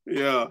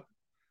 Yeah.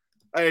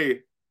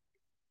 Hey,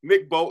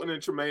 Nick Bolton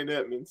and Tremaine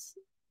Edmonds.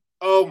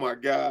 Oh my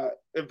God.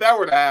 If that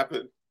were to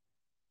happen.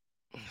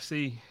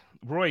 See,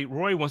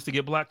 Roy wants to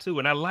get blocked too,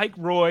 and I like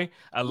Roy.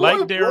 I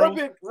like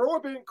Daryl. Roy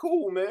been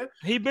cool, man.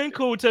 He been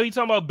cool until he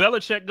talking about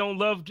Belichick don't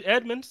love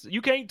Edmonds.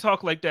 You can't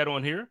talk like that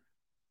on here.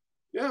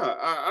 Yeah,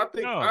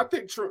 I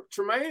think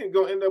Tremaine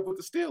gonna end up with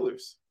the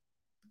Steelers.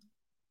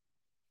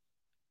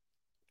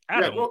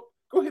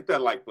 Go hit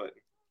that like button.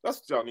 That's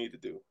what y'all need to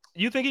do.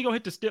 You think he gonna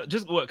hit the Steelers?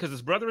 Just what? Because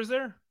his brother is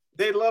there?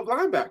 They love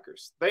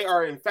linebackers. They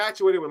are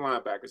infatuated with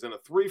linebackers. In a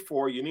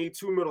 3-4, you need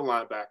 2 middle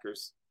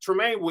linebackers.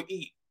 Tremaine will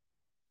eat.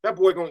 That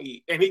boy gonna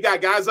eat, and he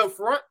got guys up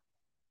front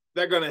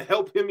that are gonna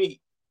help him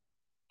eat.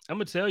 I'm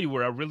gonna tell you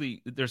where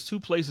there's 2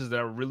 places that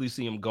I really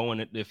see him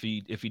going if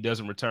he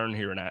doesn't return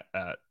here, and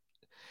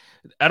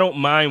I don't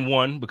mind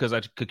one because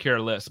I could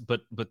care less,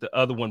 but the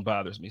other one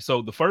bothers me.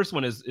 So the first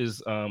one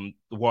is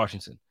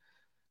Washington.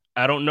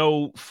 I don't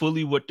know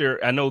fully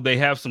I know they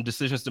have some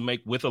decisions to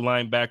make with a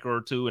linebacker or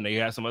two, and they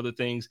have some other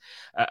things.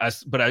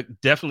 But I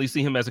definitely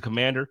see him as a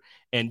commander.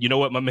 And you know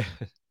what, my man,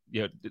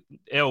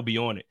 L be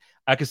on it.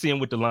 I could see him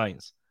with the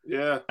Lions.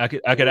 Yeah, I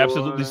could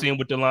absolutely see him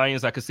with the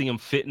Lions. I could see him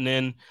fitting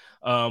in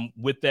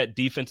with that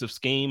defensive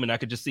scheme, and I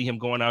could just see him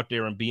going out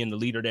there and being the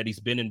leader that he's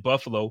been in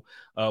Buffalo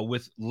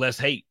with less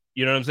hate.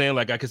 You know what I'm saying?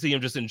 Like I could see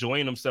him just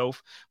enjoying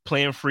himself,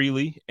 playing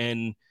freely,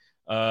 and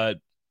a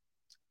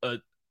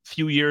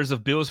few years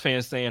of Bills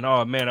fans saying,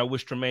 "Oh man, I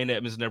wish Tremaine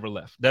Edmonds never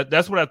left."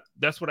 That's what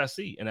I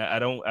see, and I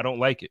don't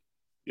like it.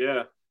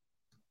 Yeah.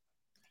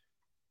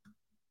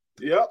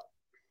 Yep.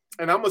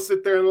 And I'm gonna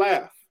sit there and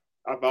laugh.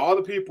 Of all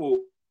the people,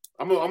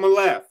 I'm gonna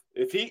laugh.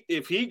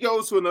 If he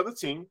goes to another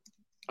team,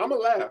 I'm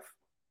gonna laugh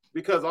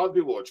because all the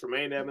people are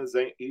Tremaine Edmonds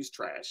he's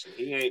trash and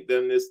he ain't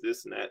done this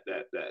and that.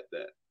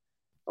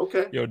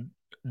 Okay. Yo,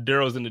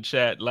 Daryl's in the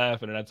chat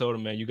laughing, and I told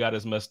him, man, you got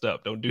us messed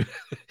up. Don't do that.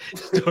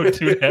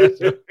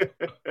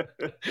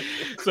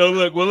 So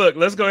look,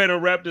 let's go ahead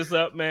and wrap this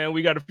up, man.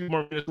 We got a few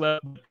more minutes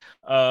left.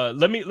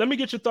 Let me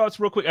get your thoughts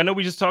real quick. I know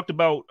we just talked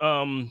about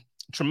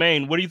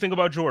Tremaine. What do you think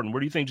about Jordan?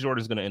 Where do you think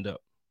Jordan's going to end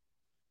up?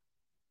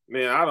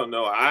 Man, I don't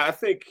know. I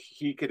think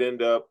he could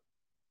end up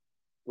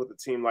with a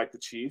team like the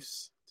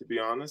Chiefs, to be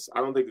honest.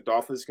 I don't think the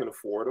Dolphins can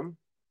afford him.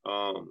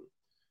 I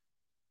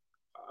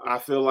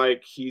feel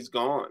like he's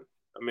gone.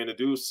 I mean, the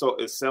dude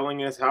is selling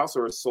his house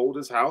or sold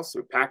his house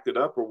or packed it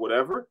up or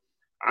whatever.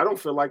 I don't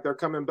feel like they're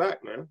coming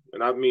back, man.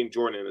 And I mean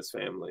Jordan and his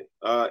family.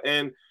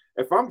 And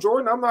if I'm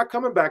Jordan, I'm not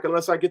coming back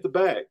unless I get the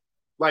bag.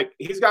 Like,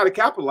 he's got to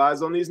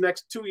capitalize on these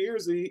next 2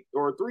 years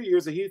or 3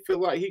 years that he feel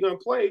like he's going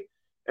to play.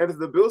 And if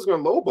the Bills are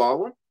going to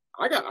lowball him,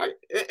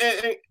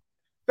 and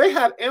they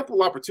had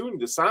ample opportunity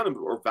to sign him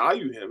or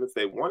value him if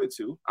they wanted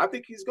to. I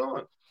think he's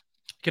gone.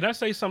 Can I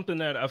say something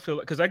that I feel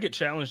like, because I get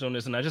challenged on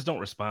this and I just don't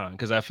respond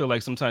because I feel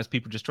like sometimes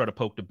people just try to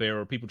poke the bear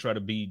or people try to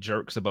be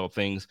jerks about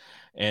things.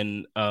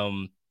 And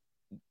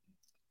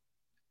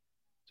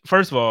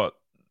first of all,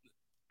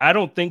 I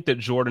don't think that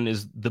Jordan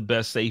is the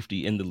best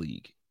safety in the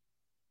league.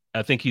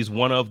 I think he's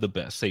one of the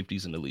best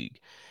safeties in the league.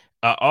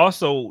 I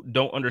also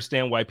don't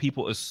understand why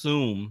people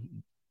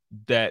assume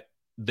that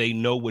they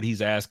know what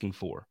he's asking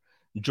for.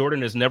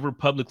 Jordan has never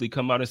publicly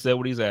come out and said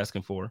what he's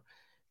asking for.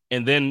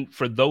 And then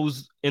for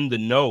those in the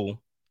know,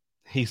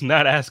 he's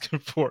not asking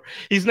for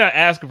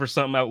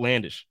something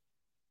outlandish.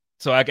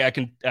 So I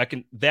can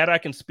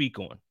speak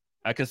on.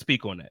 I can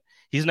speak on that.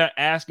 He's not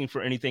asking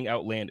for anything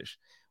outlandish.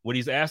 What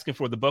he's asking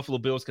for, the Buffalo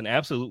Bills can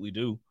absolutely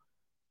do.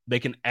 They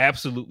can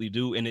absolutely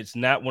do. And it's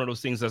not one of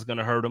those things that's going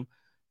to hurt him.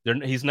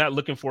 He's not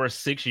looking for a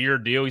 6-year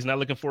deal. He's not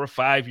looking for a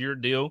 5-year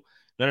deal.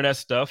 None of that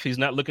stuff. He's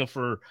not looking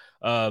for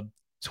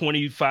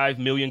 25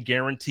 million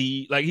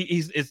guaranteed. Like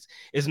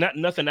it's not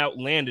nothing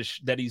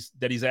outlandish that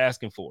he's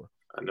asking for.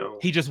 I know.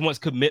 He just wants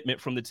commitment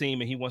from the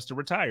team and he wants to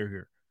retire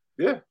here.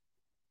 Yeah.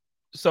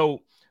 So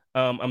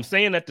I'm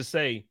saying that to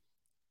say,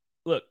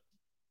 look,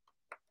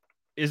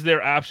 is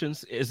there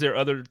options? Is there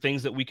other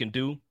things that we can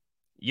do?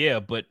 Yeah,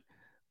 but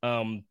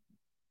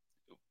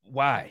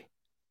why?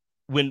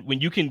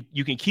 When you can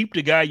keep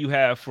the guy you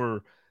have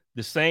for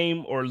the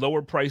same or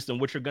lower price than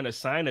what you're going to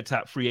sign a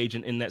top free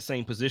agent in that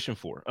same position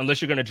for, unless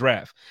you're going to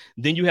draft,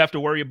 then you have to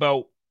worry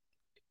about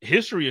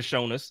history has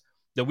shown us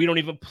that we don't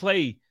even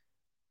play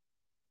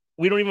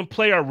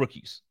our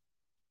rookies.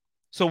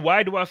 So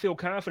why do I feel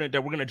confident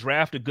that we're going to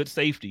draft a good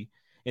safety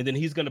and then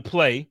he's going to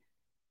play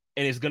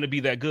and it's going to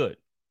be that good?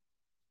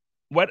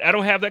 What? I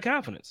don't have that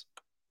confidence.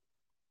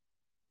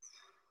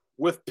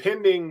 With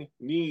pending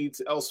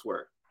needs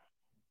elsewhere,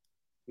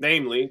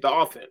 namely the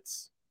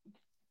offense.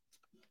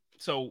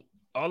 So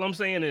all I'm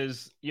saying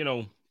is,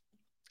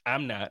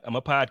 I'm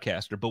a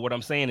podcaster, but what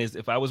I'm saying is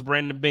if I was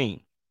Brandon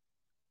Beane,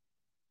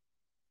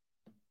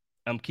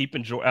 I'm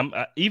keeping Jordan.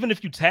 Even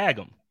if you tag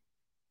him,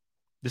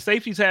 the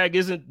safety tag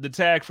isn't the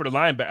tag for the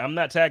linebacker. I'm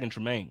not tagging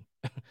Tremaine.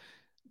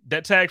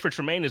 That tag for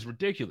Tremaine is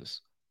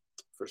ridiculous.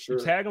 For sure.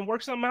 You tag him,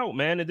 work something out,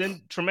 man. And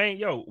then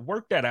Tremaine,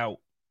 work that out.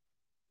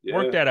 Yeah.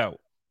 Work that out.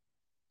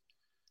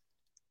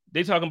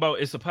 They talking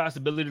about it's a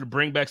possibility to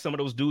bring back some of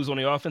those dudes on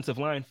the offensive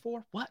line.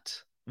 For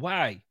what?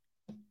 Why?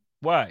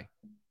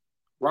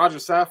 Roger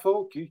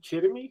Saffolk? You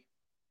kidding me?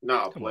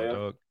 No, Come player. on,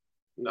 dog.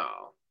 No.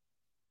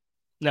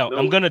 Now,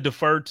 I'm going to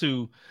defer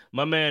to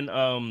my man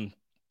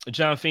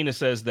John Fina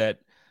says that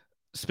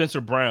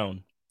Spencer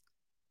Brown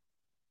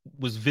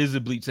was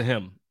visibly to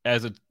him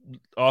as an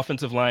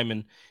offensive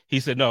lineman. He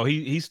said, no,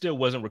 he still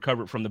wasn't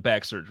recovered from the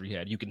back surgery he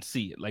had. You can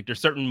see it. Like there's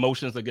certain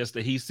motions, I guess,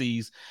 that he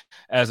sees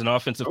as an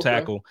offensive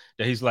tackle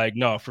that he's like,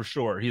 no, for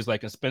sure. He's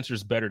like, and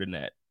Spencer's better than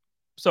that.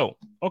 So,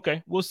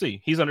 okay, we'll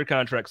see. He's under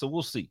contract, so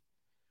we'll see.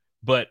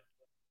 But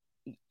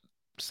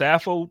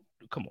Saffold,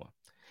 come on.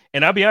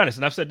 And I'll be honest,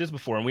 and I've said this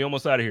before, and we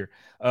almost out of here.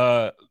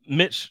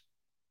 Mitch,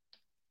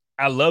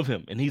 I love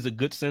him, and he's a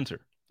good center.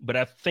 But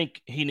I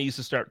think he needs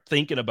to start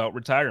thinking about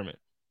retirement.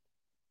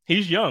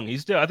 He's young.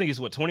 He's still, I think he's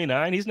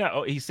 29. He's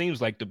not, he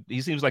seems like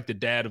the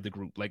dad of the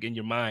group. Like in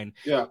your mind,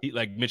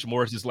 like Mitch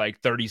Morris is like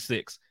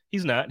 36.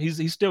 He's not.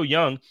 He's still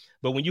young.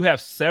 But when you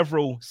have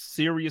several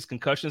serious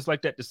concussions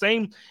like that, the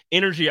same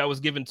energy I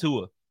was giving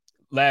Tua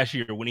last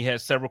year when he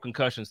had several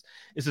concussions,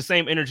 it's the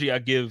same energy I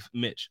give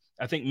Mitch.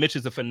 I think Mitch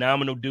is a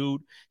phenomenal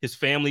dude. His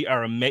family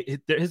are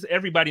amazing.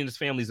 Everybody in his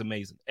family is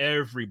amazing.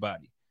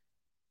 Everybody.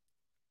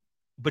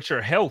 But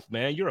your health,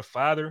 man, you're a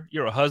father,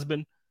 you're a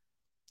husband.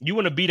 You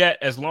want to be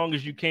that as long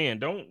as you can.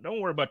 Don't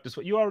worry about this.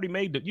 You already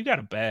made it. You got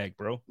a bag,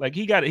 bro. Like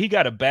he got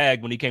a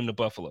bag when he came to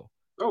Buffalo.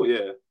 Oh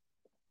yeah.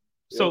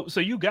 So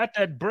you got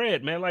that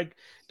bread, man. Like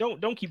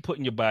don't keep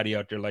putting your body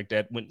out there like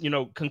that. When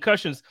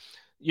concussions,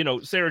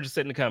 Sarah just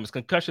said in the comments,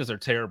 concussions are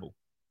terrible.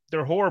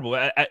 They're horrible.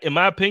 In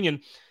my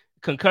opinion,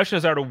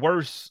 concussions are the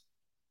worst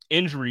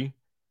injury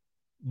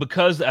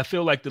because I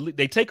feel like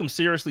they take them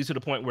seriously to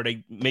the point where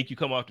they make you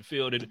come off the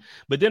field.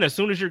 But then as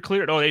soon as you're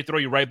cleared, they throw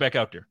you right back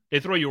out there.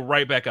 They throw you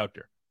right back out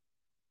there.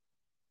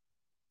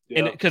 Yeah.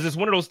 And because it's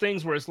one of those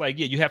things where it's like,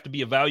 you have to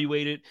be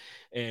evaluated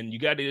and you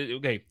got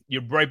to,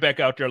 you're right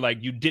back out there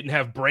like you didn't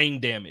have brain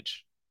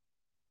damage.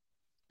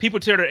 People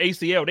tear their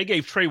ACL. They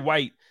gave Trey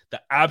White the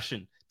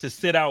option to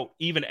sit out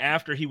even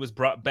after he was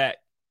brought back.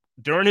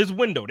 During his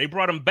window, they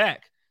brought him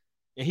back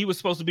and he was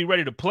supposed to be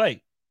ready to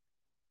play.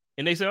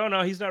 And they said, oh,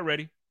 no, he's not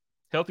ready.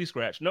 Healthy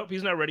scratch. Nope,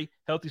 he's not ready.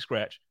 Healthy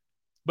scratch.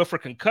 But for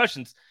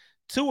concussions,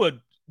 Tua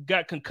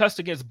got concussed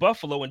against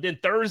Buffalo, and then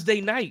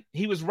Thursday night,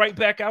 he was right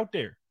back out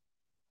there.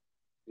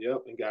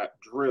 Yep, and got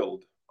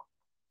drilled.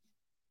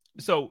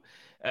 So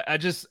I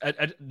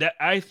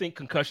think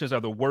concussions are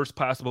the worst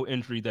possible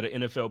injury that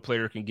an NFL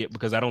player can get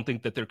because I don't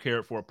think that they're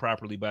cared for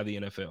properly by the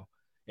NFL.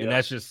 And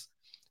that's just,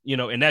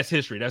 and that's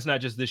history. That's not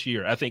just this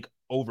year. I think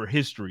over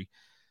history,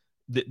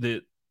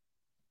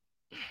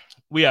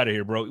 we out of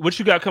here, bro. What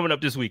you got coming up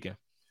this weekend?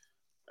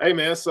 Hey,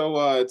 man,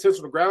 so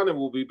Intentional Grounding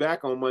will be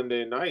back on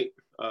Monday night.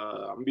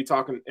 I'm going to be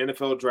talking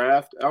NFL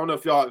draft. I don't know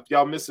if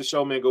y'all missed the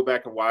show, man, go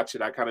back and watch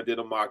it. I kind of did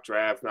a mock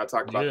draft, and I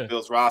talked about the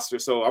Bills roster.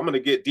 So I'm going to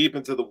get deep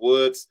into the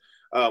woods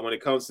when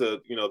it comes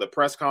to, the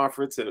press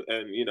conference and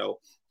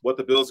what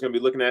the Bills are going to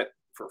be looking at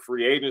for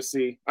free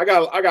agency. I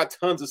got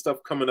tons of stuff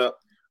coming up.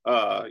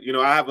 I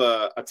have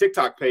a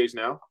TikTok page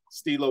now,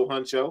 Stilo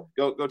Huncho.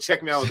 Go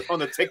check me out on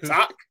the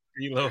TikTok.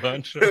 Stilo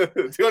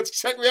Huncho. Go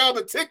check me out on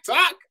the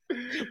TikTok.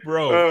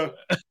 Bro,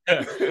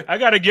 I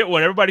gotta get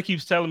one. Everybody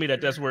keeps telling me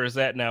that that's where it's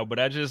at now, but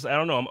I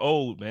don't know. I'm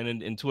old, man,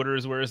 and Twitter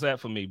is where it's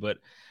at for me. But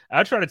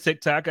I try to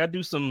TikTok. I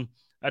do some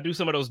of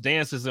those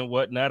dances and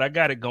whatnot. I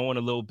got it going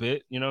a little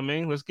bit. You know what I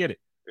mean? Let's get it.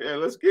 Yeah,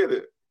 let's get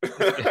it.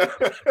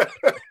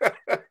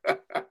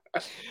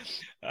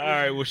 All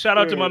right. Well, shout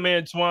out to my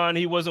man Twan.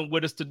 He wasn't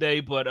with us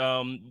today, but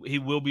he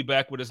will be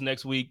back with us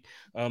next week.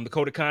 The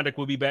Code of Conduct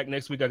will be back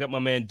next week. I got my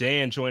man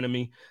Dan joining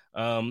me.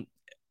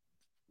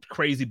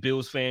 Crazy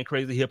Bills fan,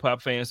 crazy hip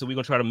hop fan. So we're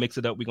gonna try to mix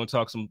it up. We're gonna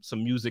talk some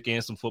music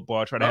and some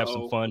football. Try to have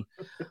some fun.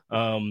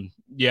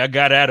 I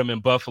got at him in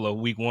Buffalo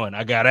week 1.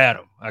 I got at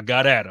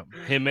him.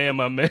 Him and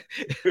my man.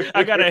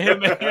 I got at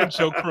him and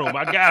Joe Kroom.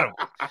 I got him.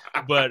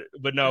 But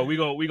no,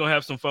 we're gonna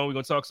have some fun. We're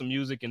gonna talk some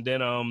music, and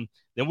then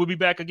we'll be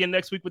back again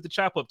next week with the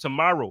chop up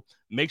tomorrow.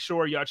 Make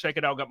sure y'all check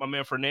it out. Got my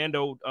man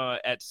Fernando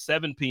at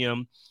 7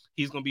 p.m.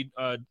 He's going to be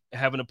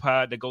having a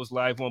pod that goes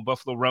live on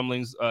Buffalo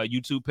Rumblings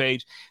YouTube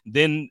page.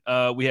 Then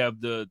we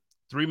have the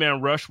 3-man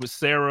rush with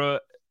Sarah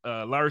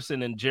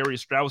Larson and Jerry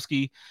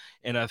Ostrowski.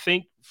 And I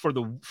think for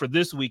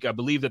this week, I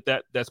believe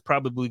that's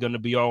probably going to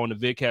be all on the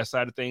vidcast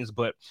side of things.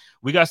 But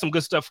we got some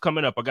good stuff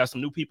coming up. I got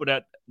some new people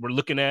that we're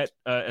looking at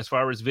as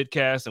far as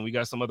vidcast, and we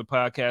got some other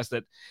podcasts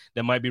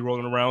that might be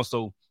rolling around.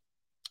 So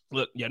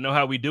look, y'all know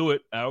how we do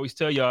it. I always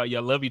tell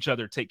y'all love each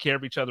other, take care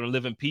of each other, and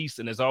live in peace.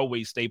 And as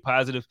always, stay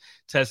positive,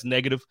 test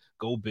negative.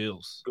 Go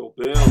Bills. Go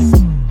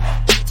Bills.